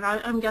department?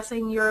 I'm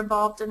guessing you're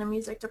involved in a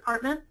music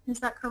department. Is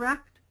that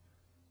correct?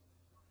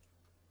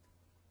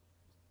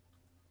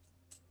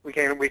 We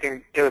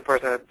can give the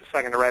person a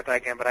second to write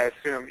that again, but I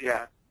assume,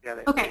 yeah.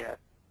 Okay. Yeah.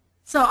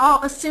 So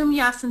I'll assume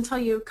yes until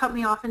you cut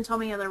me off and tell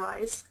me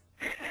otherwise.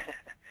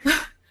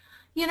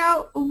 You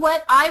know,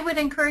 what I would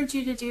encourage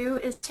you to do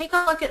is take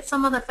a look at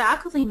some of the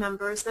faculty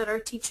members that are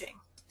teaching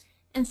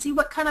and see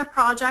what kind of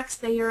projects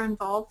they are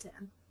involved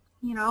in.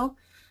 You know,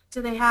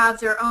 do they have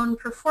their own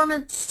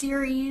performance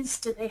series?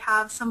 Do they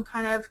have some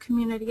kind of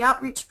community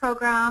outreach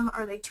program?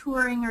 Are they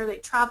touring? Are they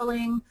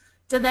traveling?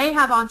 Do they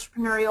have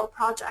entrepreneurial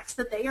projects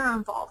that they are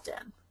involved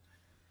in?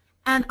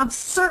 And I'm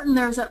certain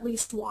there's at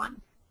least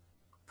one.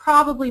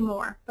 Probably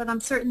more, but I'm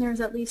certain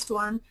there's at least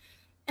one.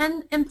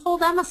 And pull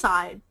them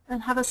aside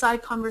and have a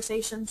side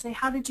conversation. Say,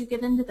 how did you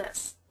get into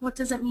this? What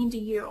does it mean to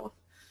you?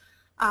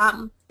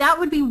 That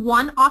would be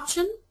one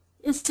option,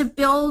 is to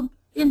build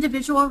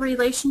individual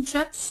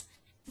relationships,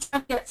 try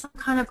to get some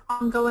kind of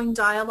ongoing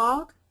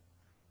dialogue.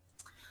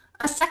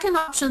 A second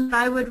option that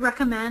I would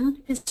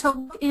recommend is to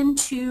look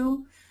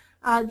into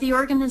the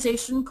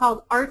organization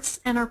called Arts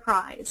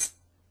Enterprise.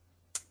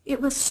 It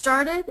was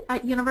started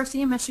at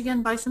University of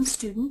Michigan by some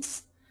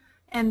students,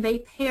 and they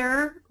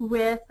pair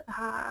with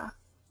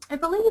I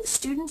believe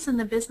students in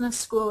the business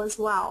school as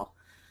well,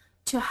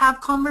 to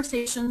have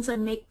conversations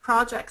and make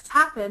projects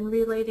happen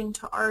relating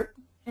to art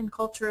and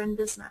culture and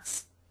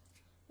business.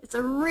 It's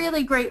a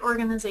really great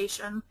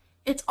organization.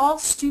 It's all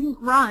student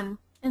run,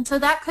 and so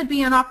that could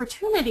be an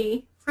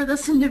opportunity for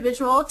this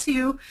individual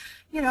to,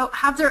 you know,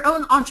 have their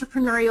own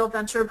entrepreneurial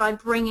venture by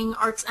bringing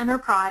Arts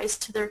Enterprise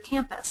to their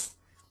campus.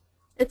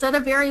 It's at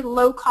a very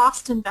low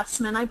cost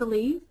investment, I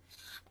believe,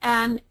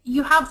 and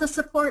you have the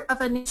support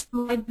of a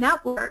nationwide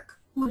network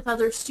with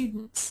other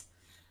students.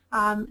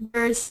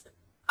 There's,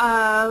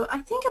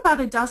 I think,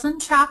 about a dozen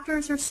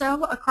chapters or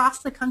so across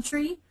the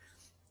country,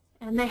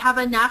 and they have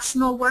a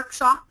national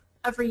workshop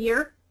every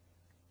year.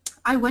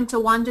 I went to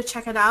one to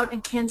check it out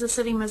in Kansas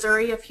City,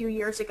 Missouri a few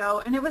years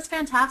ago, and it was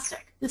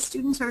fantastic. The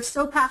students are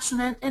so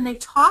passionate, and they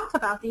talk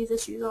about these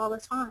issues all the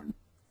time.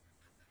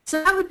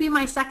 So that would be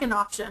my second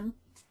option.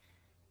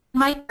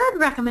 My third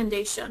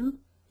recommendation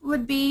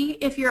would be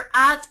if you're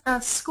at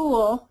a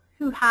school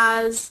who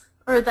has,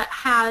 or that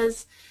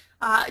has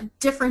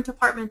different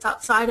departments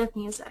outside of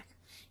music,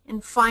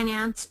 in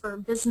finance or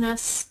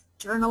business,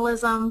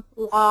 journalism,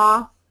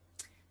 law,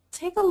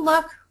 take a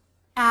look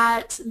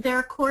at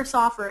their course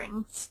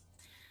offerings.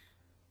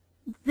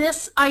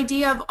 This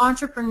idea of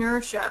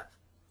entrepreneurship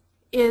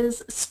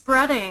is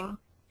spreading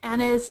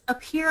and is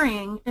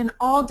appearing in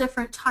all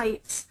different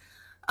types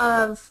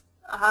of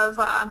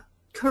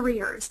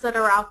careers that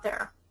are out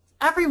there.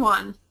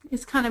 Everyone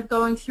is kind of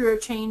going through a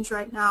change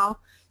right now,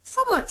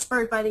 somewhat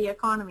spurred by the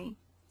economy.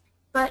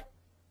 But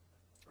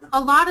a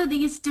lot of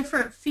these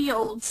different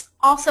fields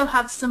also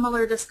have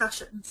similar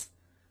discussions.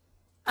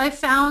 I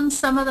found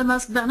some of the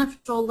most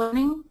beneficial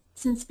learning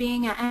since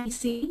being at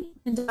NEC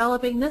and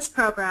developing this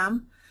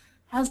program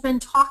has been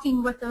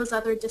talking with those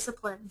other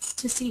disciplines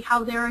to see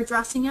how they're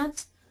addressing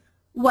it,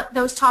 what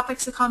those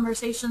topics of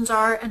conversations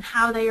are, and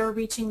how they are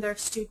reaching their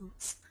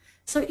students.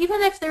 So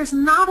even if there's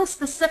not a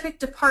specific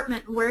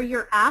department where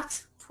you're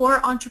at for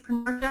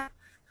entrepreneurship,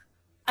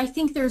 I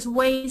think there's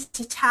ways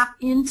to tap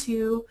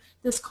into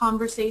this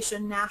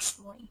conversation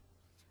nationally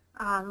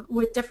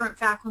with different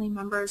faculty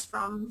members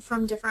from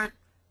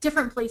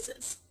different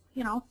places,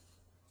 you know.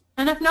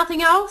 And if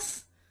nothing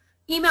else,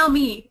 email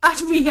me. I'd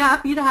be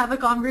happy to have a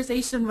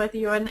conversation with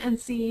you and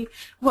see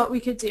what we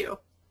could do.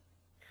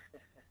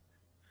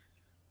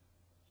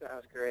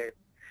 Sounds great.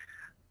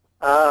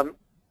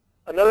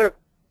 Another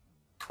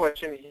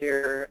question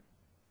here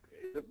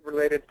is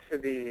related to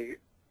the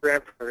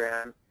grant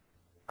program,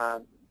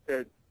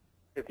 the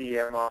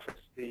DEM office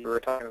that you were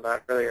talking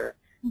about earlier.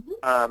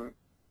 Mm-hmm.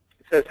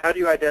 It says, how do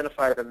you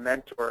identify the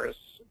mentors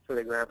for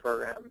the grant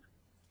program?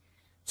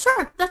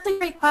 Sure, that's a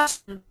great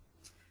question.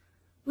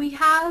 We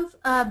have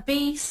a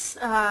base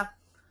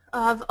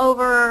of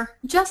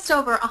just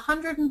over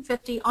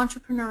 150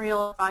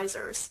 entrepreneurial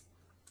advisors.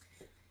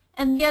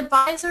 And the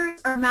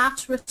advisors are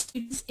matched with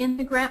students in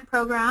the grant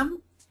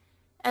program,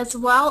 as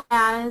well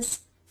as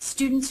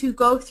students who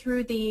go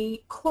through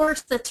the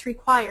course that's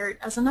required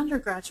as an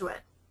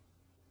undergraduate.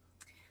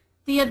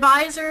 The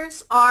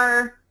advisors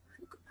are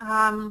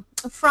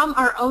from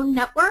our own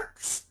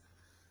networks,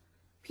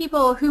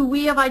 people who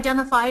we have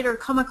identified or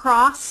come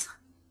across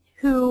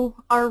who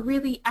are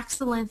really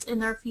excellent in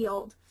their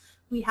field.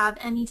 We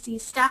have NEC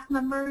staff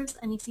members,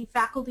 NEC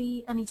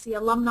faculty, NEC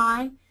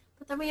alumni,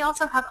 but then we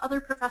also have other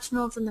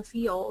professionals in the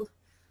field.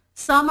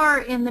 Some are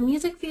in the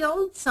music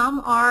field,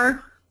 some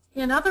are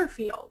in other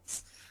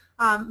fields,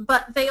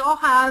 but they all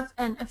have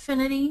an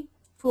affinity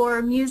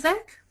for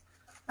music,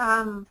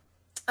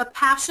 a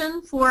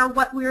passion for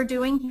what we're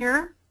doing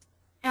here,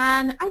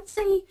 and I'd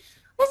say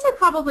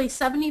probably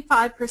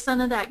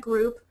 75% of that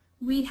group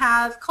we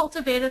have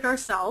cultivated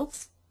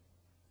ourselves.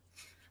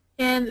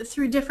 And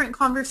through different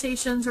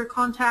conversations or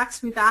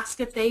contacts, we've asked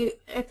if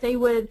they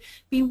would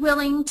be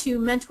willing to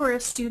mentor a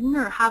student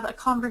or have a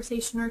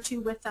conversation or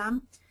two with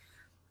them.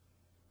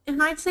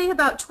 And I'd say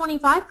about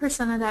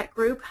 25% of that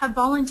group have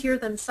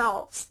volunteered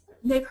themselves.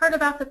 They've heard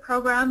about the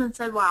program and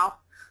said, wow,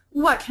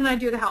 what can I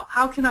do to help?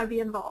 How can I be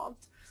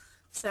involved?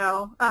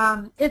 So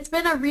it's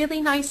been a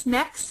really nice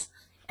mix,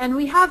 and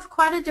we have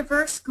quite a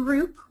diverse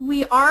group.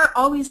 We are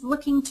always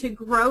looking to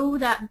grow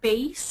that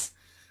base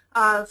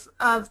of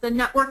the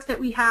network that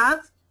we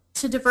have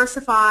to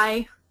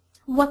diversify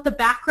what the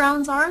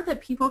backgrounds are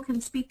that people can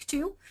speak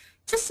to,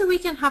 just so we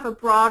can have a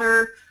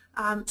broader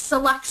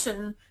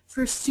selection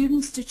for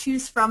students to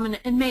choose from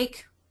and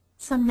make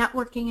some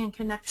networking and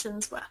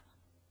connections with.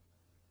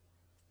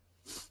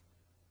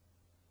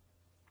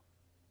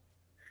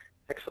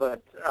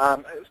 Excellent.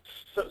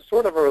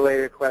 Sort of a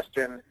related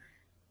question,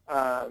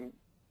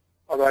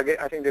 although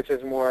I think this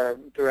is more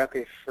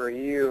directly for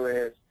you,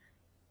 is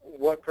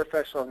what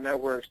professional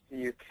networks do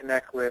you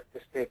connect with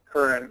to stay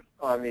current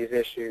on these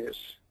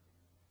issues?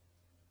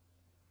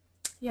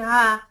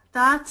 Yeah,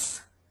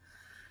 that's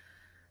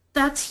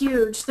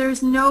huge.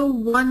 There's no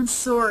one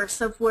source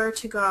of where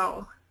to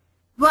go.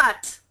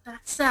 But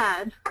that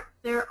said,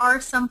 there are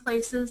some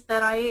places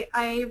that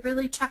I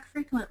really check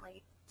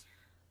frequently.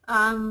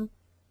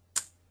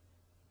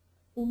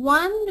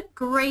 One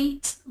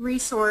great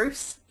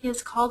resource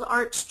is called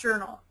Arts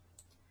Journal.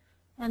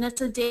 And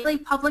it's a daily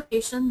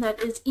publication that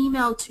is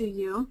emailed to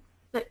you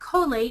that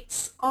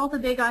collates all the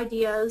big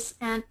ideas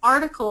and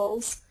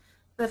articles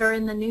that are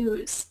in the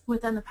news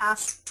within the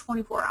past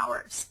 24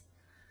 hours.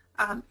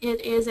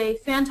 It is a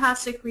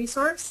fantastic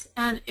resource,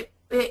 and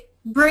it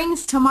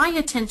brings to my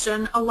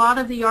attention a lot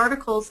of the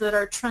articles that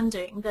are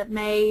trending that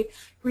may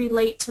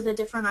relate to the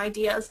different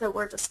ideas that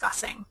we're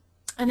discussing.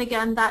 And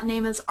again, that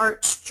name is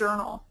Arts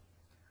Journal.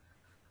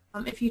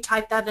 If you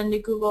type that into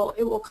Google,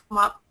 it will come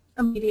up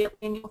immediately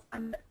and you'll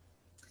find it.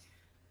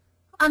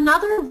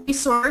 Another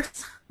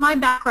resource, my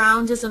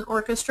background is in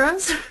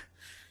orchestras,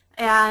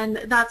 and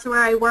that's where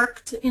I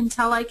worked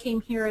until I came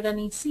here at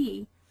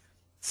NEC.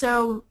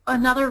 So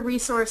another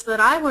resource that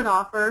I would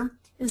offer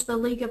is the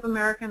League of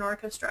American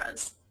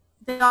Orchestras.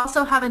 They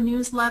also have a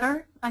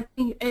newsletter. I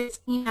think it's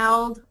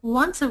emailed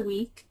once a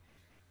week,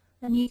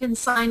 and you can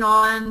sign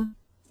on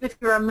if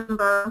you're a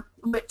member,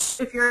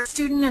 which if you're a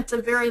student, it's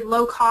a very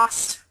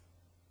low-cost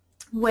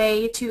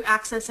way to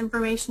access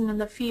information in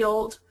the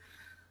field.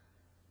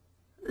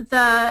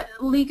 The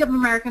League of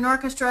American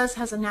Orchestras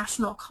has a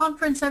national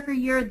conference every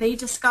year. They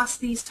discuss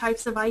these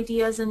types of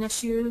ideas and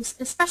issues,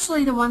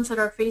 especially the ones that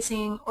are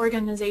facing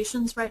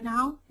organizations right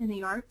now in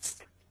the arts.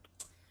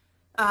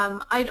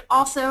 I'd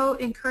also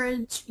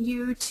encourage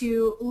you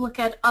to look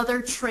at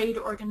other trade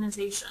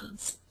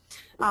organizations.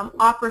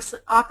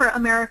 Opera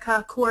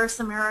America,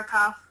 Chorus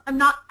America. I'm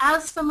not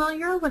as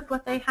familiar with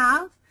what they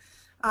have,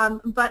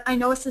 but I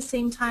know it's the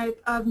same type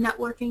of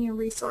networking and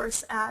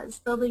resource as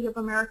the League of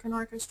American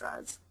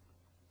Orchestras.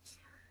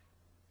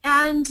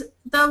 And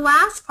the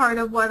last part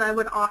of what I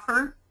would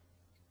offer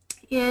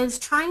is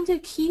trying to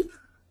keep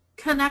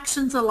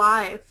connections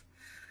alive.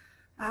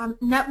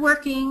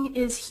 Networking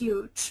is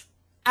huge,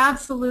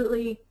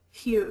 absolutely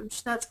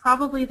huge. That's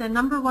probably the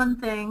 #1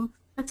 thing.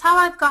 That's how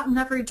I've gotten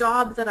every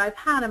job that I've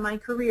had in my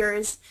career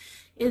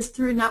is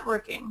through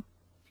networking.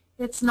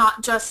 It's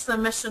not just the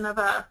mission of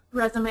a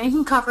resume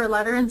and cover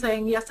letter and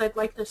saying, yes, I'd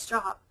like this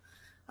job.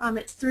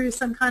 It's through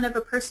some kind of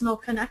a personal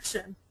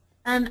connection.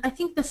 And I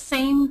think the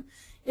same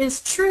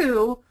is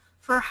true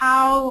for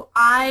how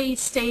I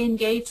stay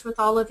engaged with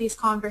all of these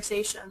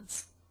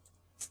conversations.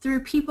 It's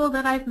through people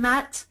that I've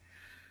met,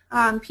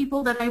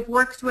 people that I've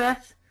worked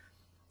with,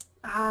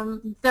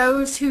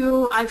 those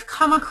who I've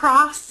come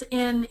across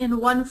in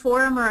one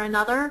forum or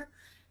another.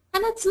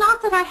 And it's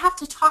not that I have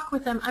to talk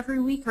with them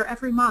every week or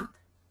every month,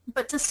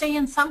 but to stay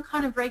in some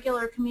kind of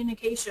regular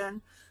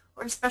communication,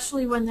 or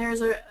especially when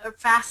there's a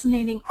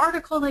fascinating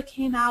article that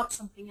came out,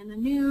 something in the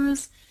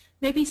news,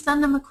 maybe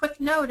send them a quick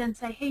note and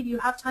say, hey, do you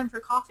have time for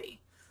coffee?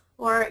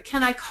 Or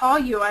can I call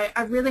you?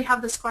 I really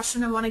have this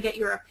question and want to get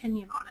your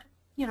opinion on it.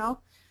 You know,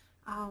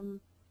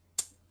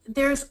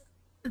 there's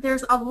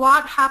a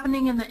lot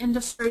happening in the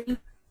industry.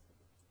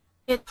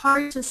 It's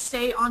hard to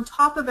stay on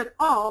top of it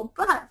all,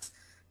 but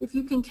if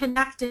you can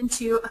connect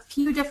into a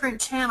few different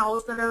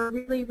channels that are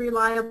really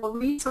reliable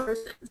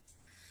resources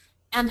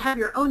and have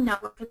your own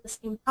network at the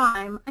same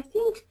time, I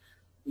think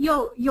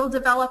you'll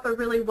develop a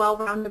really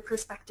well-rounded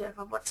perspective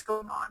of what's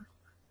going on.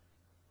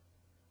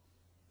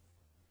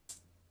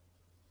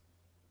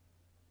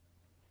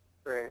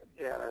 Great.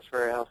 Yeah, that's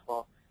very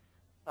helpful.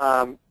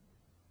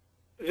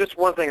 Just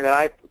one thing that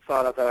I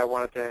thought of that I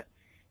wanted to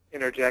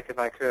interject, if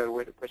I could,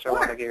 which I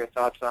want to get your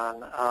thoughts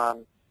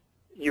on.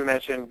 You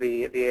mentioned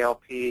the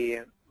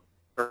ALP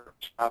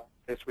workshop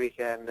this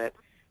weekend that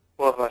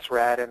both of us were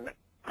at, and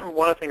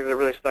one of the things that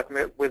really stuck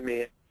with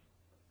me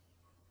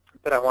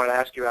that I wanted to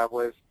ask you about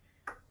was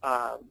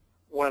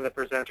one of the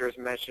presenters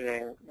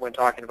mentioning when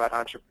talking about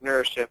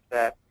entrepreneurship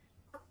that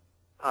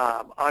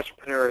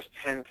entrepreneurs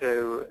tend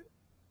to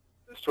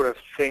sort of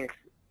think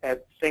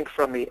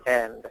from the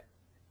end.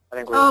 I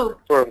think was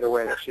sort of the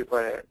way that she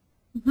put it.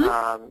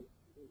 Mm-hmm.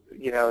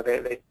 You know,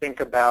 they think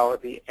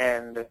about the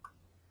end,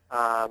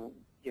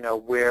 you know,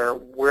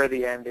 where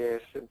the end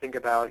is, and think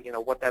about, you know,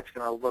 what that's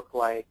going to look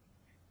like,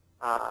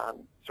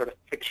 sort of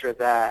picture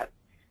that.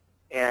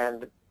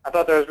 And I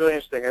thought that was really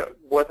interesting. It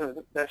wasn't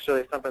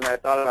necessarily something that I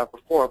thought about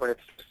before, but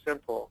it's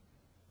simple.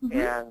 Mm-hmm.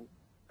 And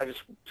I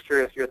just was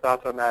curious your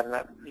thoughts on that. And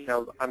that, you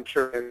know, I'm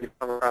sure you've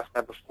come across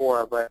that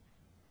before, but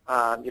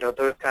you know,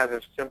 those kinds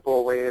of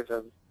simple ways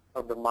of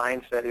the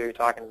mindset that you're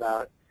talking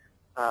about,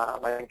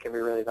 I think can be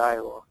really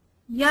valuable.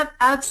 Yep,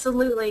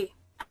 absolutely.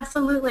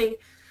 Absolutely.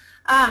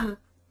 I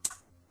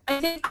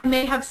think I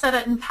may have said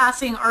it in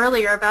passing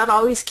earlier about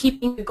always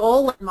keeping the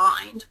goal in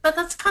mind, but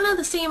that's kind of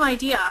the same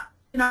idea.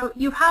 You know,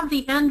 you have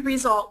the end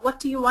result. What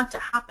do you want to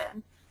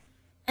happen?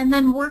 And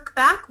then work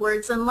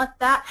backwards and let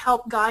that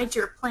help guide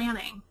your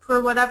planning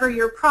for whatever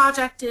your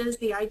project is,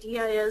 the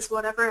idea is,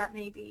 whatever it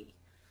may be.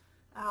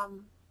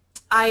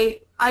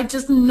 I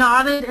just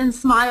nodded and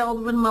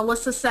smiled when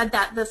Melissa said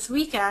that this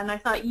weekend. I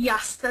thought,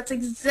 yes, that's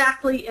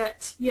exactly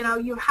it. You know,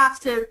 you have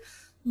to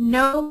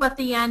know what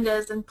the end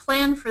is and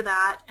plan for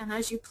that. And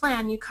as you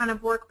plan, you kind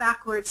of work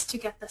backwards to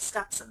get the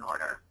steps in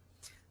order.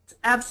 It's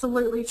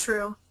absolutely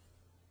true.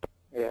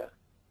 Yeah,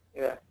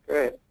 yeah,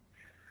 great.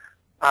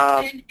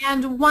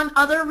 And one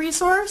other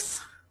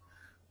resource,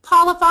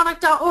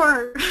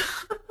 polyphonic.org.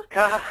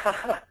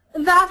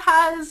 That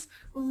has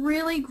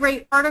really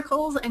great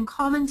articles and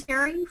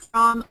commentary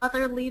from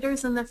other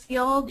leaders in the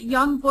field,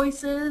 young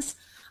voices,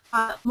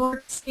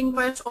 more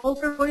distinguished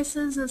older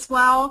voices as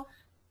well.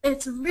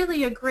 It's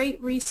really a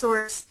great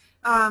resource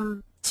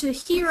to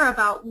hear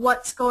about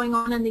what's going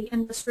on in the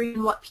industry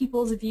and what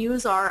people's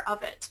views are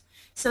of it.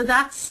 So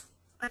that's,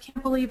 I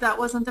can't believe that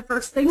wasn't the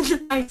first thing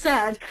that I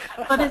said,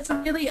 but it's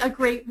really a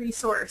great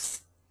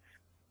resource.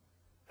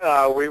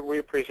 We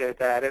appreciate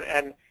that.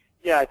 And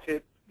yeah,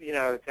 to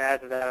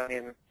add to that, I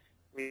mean,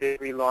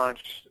 we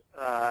launched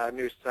a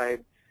new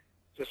site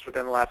just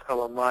within the last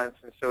couple of months,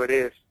 and so it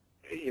is,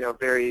 you know,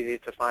 very easy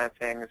to find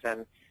things,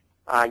 and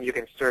you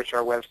can search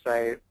our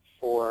website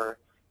for,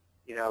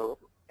 you know,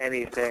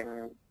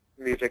 anything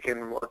music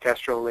and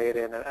orchestral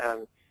related,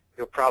 and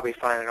you'll probably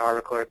find an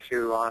article or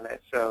two on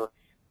it. So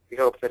we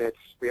hope that it's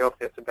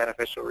a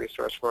beneficial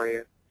resource for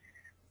you.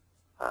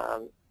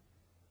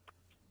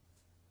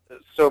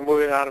 So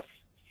moving on, a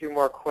few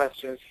more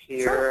questions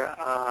here.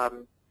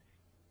 Sure.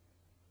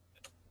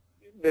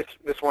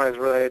 This one is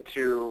related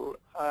to,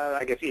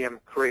 I guess, EM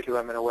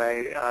curriculum in a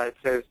way. It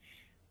says,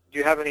 do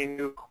you have any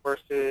new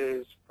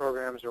courses,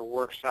 programs, or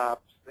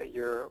workshops that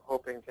you're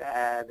hoping to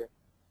add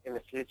in the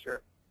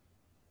future?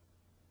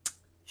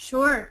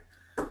 Sure.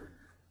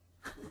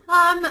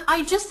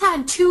 I just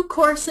had 2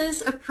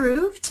 courses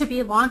approved to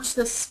be launched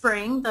this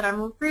spring that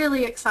I'm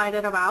really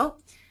excited about.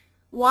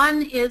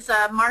 One is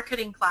a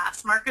marketing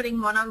class,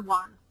 Marketing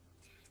 101.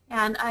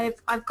 And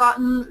I've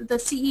gotten the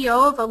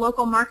CEO of a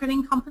local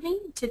marketing company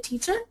to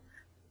teach it,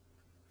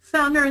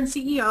 founder and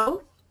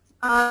CEO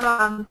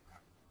of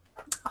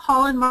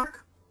Holland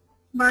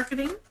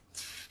Marketing.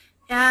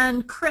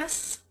 And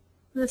Chris,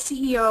 the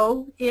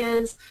CEO,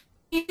 is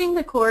teaching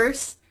the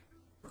course.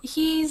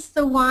 He's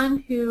the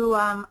one who,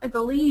 I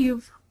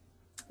believe,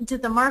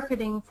 did the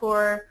marketing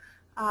for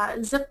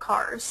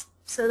Zipcars.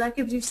 So that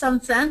gives you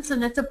some sense.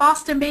 And it's a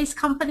Boston-based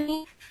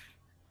company.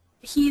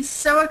 He's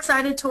so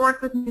excited to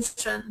work with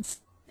musicians,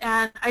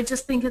 and I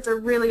just think it's a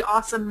really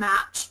awesome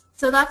match.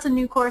 So that's a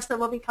new course that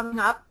will be coming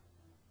up.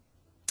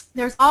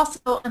 There's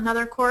also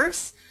another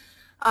course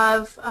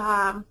of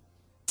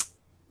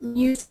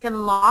music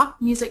and law,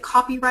 music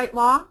copyright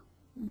law,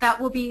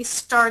 that will be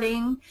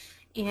starting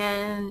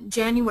in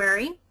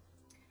January.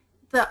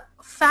 The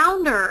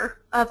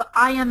founder of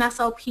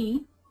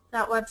IMSLP,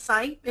 that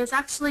website, is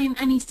actually an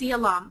NEC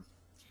alum.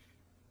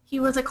 He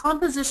was a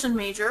composition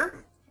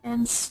major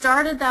and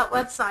started that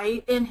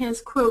website in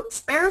his, quote,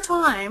 spare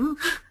time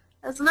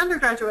as an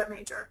undergraduate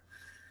major.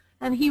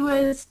 And he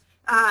was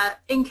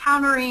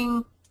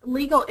encountering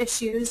legal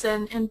issues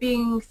and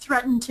being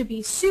threatened to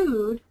be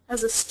sued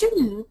as a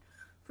student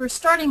for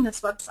starting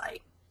this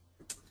website.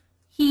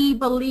 He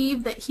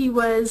believed that he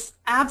was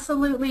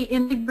absolutely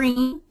in the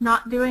green,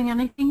 not doing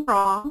anything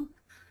wrong.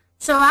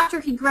 So after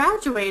he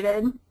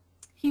graduated,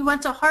 he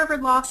went to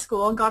Harvard Law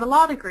School and got a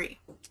law degree.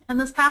 And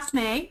this past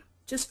May,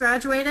 just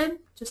graduated,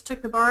 just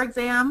took the bar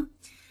exam,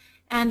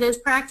 and is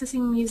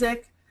practicing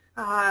music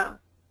and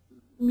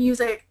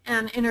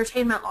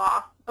entertainment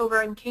law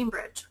over in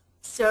Cambridge.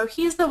 So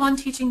he's the one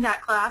teaching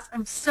that class.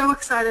 I'm so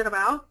excited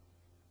about.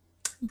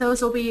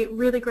 Those will be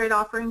really great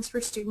offerings for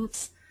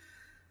students.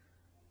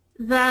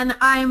 Then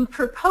I'm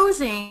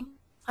proposing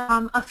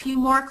a few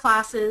more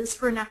classes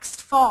for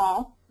next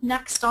fall.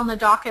 Next on the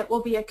docket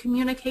will be a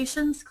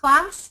communications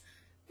class,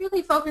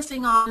 really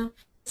focusing on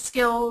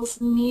skills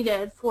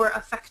needed for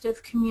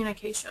effective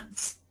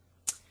communications.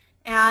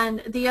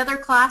 And the other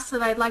class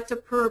that I'd like to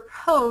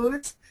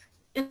propose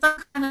is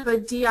some kind of a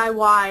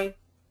DIY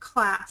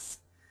class.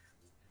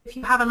 If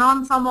you have an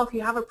ensemble, if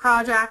you have a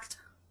project,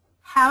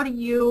 how do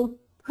you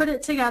put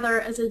it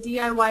together as a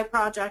DIY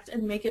project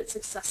and make it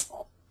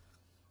successful?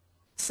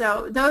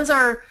 So those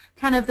are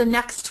kind of the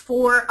next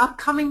 4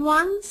 upcoming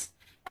ones.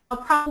 I'll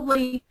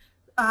probably,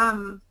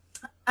 I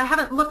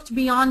haven't looked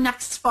beyond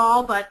next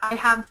fall, but I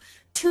have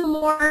 2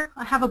 more.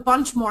 I have a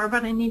bunch more,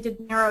 but I need to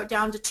narrow it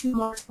down to 2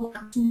 more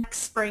next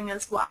spring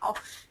as well.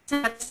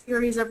 So that's a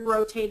series of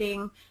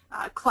rotating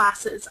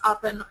classes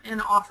up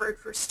and offered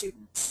for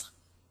students.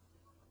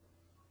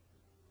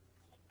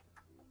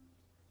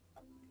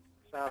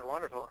 Sounds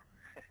wonderful.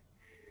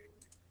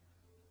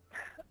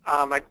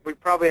 We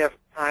probably have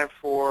time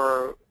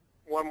for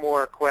one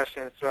more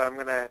question, so I'm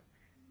going to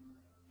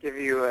give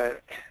you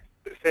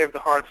save the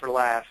hard for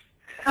last.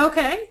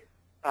 Okay.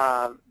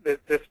 This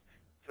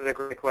is a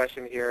great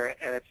question here,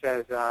 and it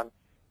says,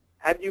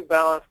 how do you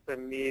balance the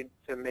need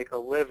to make a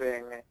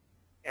living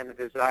and the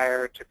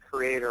desire to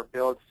create or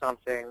build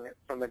something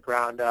from the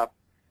ground up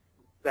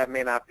that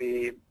may not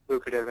be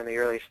lucrative in the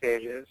early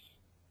stages?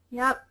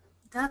 Yep,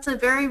 that's a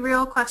very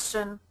real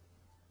question.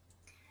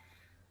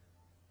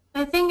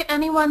 I think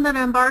anyone that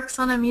embarks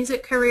on a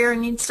music career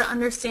needs to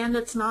understand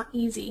it's not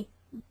easy,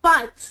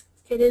 but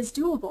it is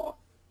doable.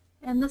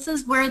 And this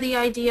is where the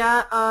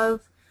idea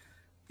of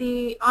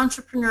the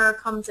entrepreneur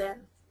comes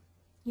in.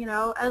 You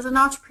know, as an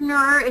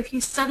entrepreneur, if you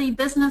study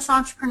business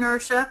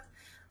entrepreneurship,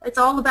 it's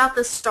all about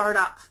the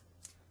startup.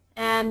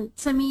 And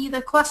to me,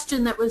 the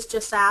question that was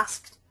just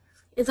asked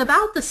is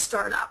about the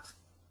startup.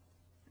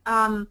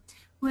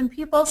 When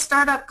people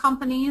start up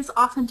companies,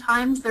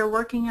 oftentimes they're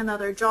working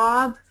another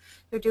job.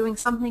 They're doing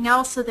something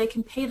else so they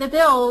can pay the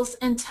bills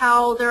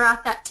until they're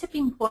at that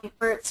tipping point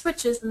where it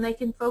switches and they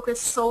can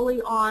focus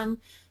solely on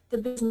the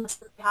business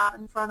that they have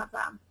in front of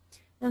them.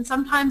 And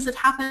sometimes it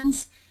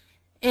happens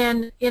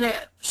in a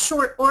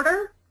short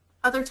order.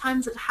 Other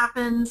times it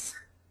happens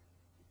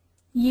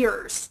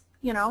years,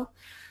 you know.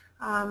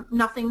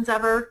 Nothing's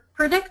ever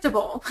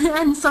predictable.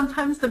 And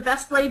sometimes the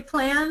best laid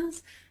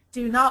plans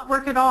do not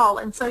work at all.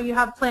 And so you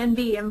have plan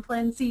B and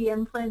plan C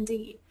and plan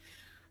D.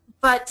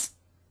 But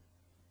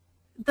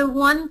the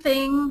one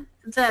thing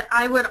that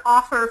I would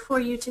offer for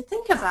you to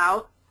think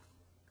about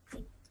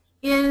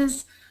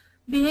is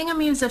being a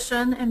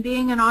musician and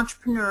being an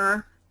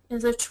entrepreneur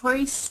is a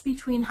choice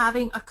between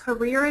having a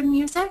career in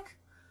music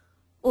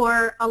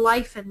or a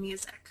life in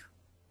music.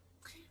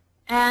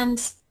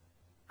 And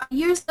I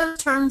use those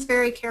terms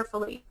very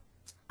carefully.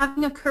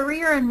 Having a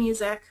career in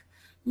music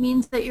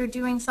means that you're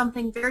doing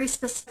something very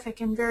specific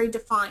and very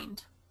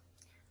defined.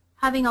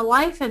 Having a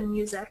life in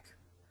music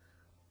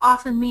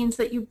often means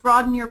that you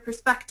broaden your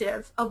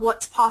perspective of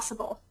what's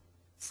possible.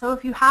 So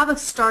if you have a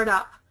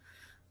startup,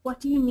 what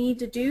do you need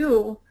to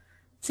do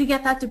to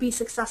get that to be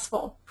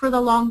successful for the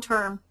long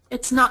term?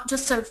 It's not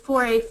just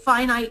for a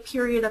finite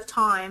period of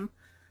time,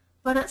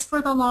 but it's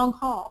for the long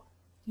haul,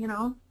 you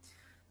know.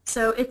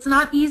 So it's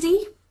not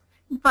easy,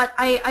 but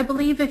I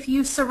believe if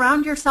you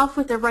surround yourself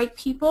with the right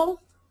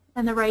people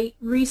and the right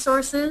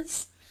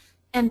resources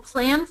and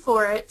plan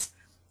for it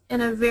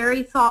in a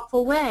very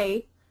thoughtful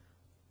way,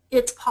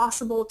 it's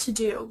possible to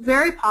do,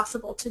 very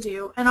possible to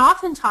do. And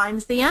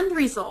oftentimes the end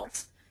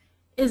result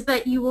is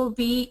that you will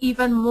be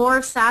even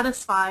more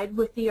satisfied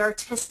with the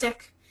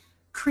artistic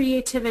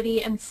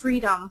creativity and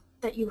freedom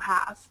that you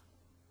have.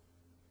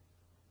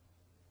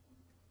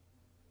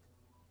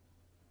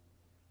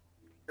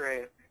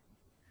 Great.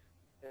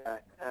 Yeah,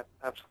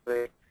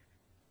 absolutely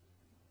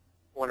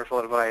wonderful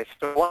advice.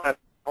 So I want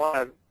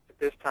to at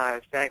this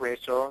time thank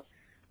Rachel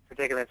for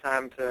taking the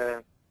time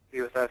to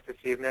be with us this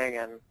evening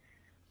and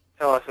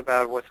tell us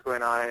about what's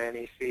going on at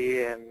NEC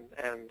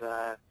and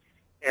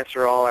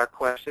answer all our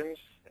questions.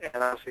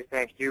 And obviously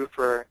thank you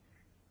for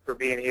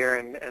being here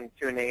and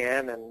tuning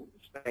in and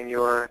spending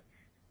your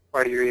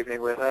part of your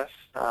evening with us.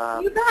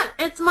 You bet.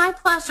 It's my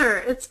pleasure.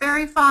 It's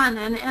very fun.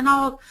 And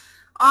I'll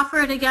offer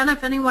it again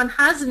if anyone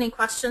has any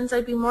questions.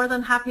 I'd be more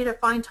than happy to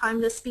find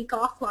time to speak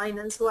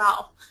offline as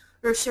well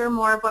or share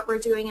more of what we're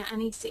doing at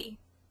NEC.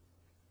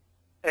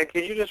 And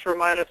can you just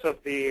remind us of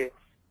the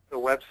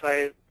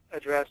website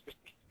address, just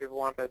if people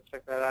want to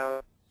check that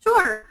out?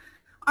 Sure.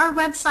 Our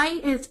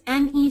website is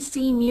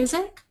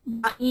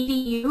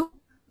necmusic.edu/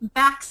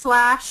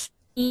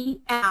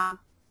 EM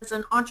as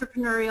an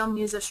entrepreneurial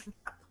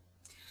musicianship.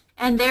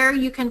 And there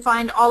you can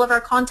find all of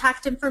our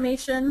contact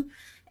information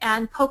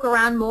and poke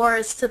around more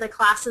as to the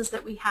classes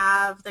that we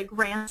have, the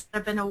grants that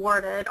have been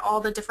awarded,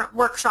 all the different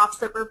workshops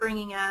that we're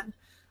bringing in.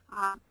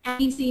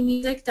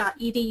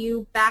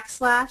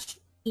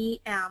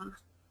 necmusic.edu/EM.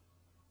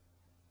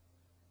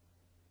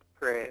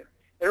 Great.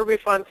 It'll be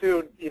fun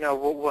to,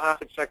 we'll have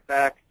to check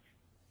back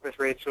with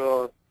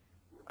Rachel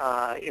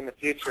in the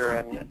future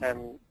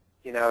and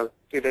do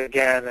it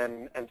again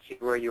and see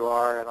where you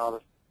are and all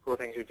the cool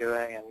things you're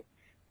doing, and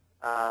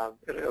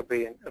it'll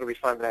be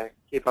fun to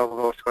keep up with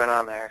what's going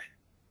on there.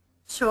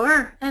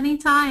 Sure,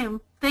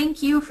 anytime.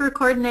 Thank you for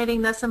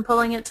coordinating this and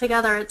pulling it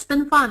together. It's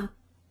been fun.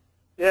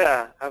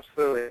 Yeah,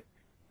 absolutely.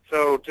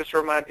 So just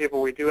to remind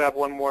people, we do have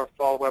one more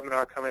fall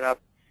webinar coming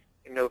up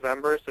in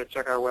November, so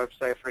check our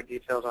website for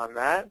details on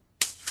that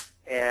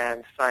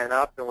and sign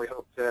up, and we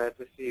hope to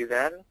see you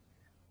then.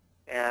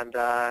 And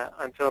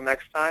until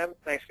next time,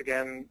 thanks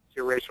again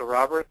to Rachel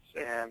Roberts,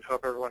 and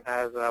hope everyone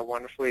has a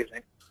wonderful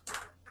evening.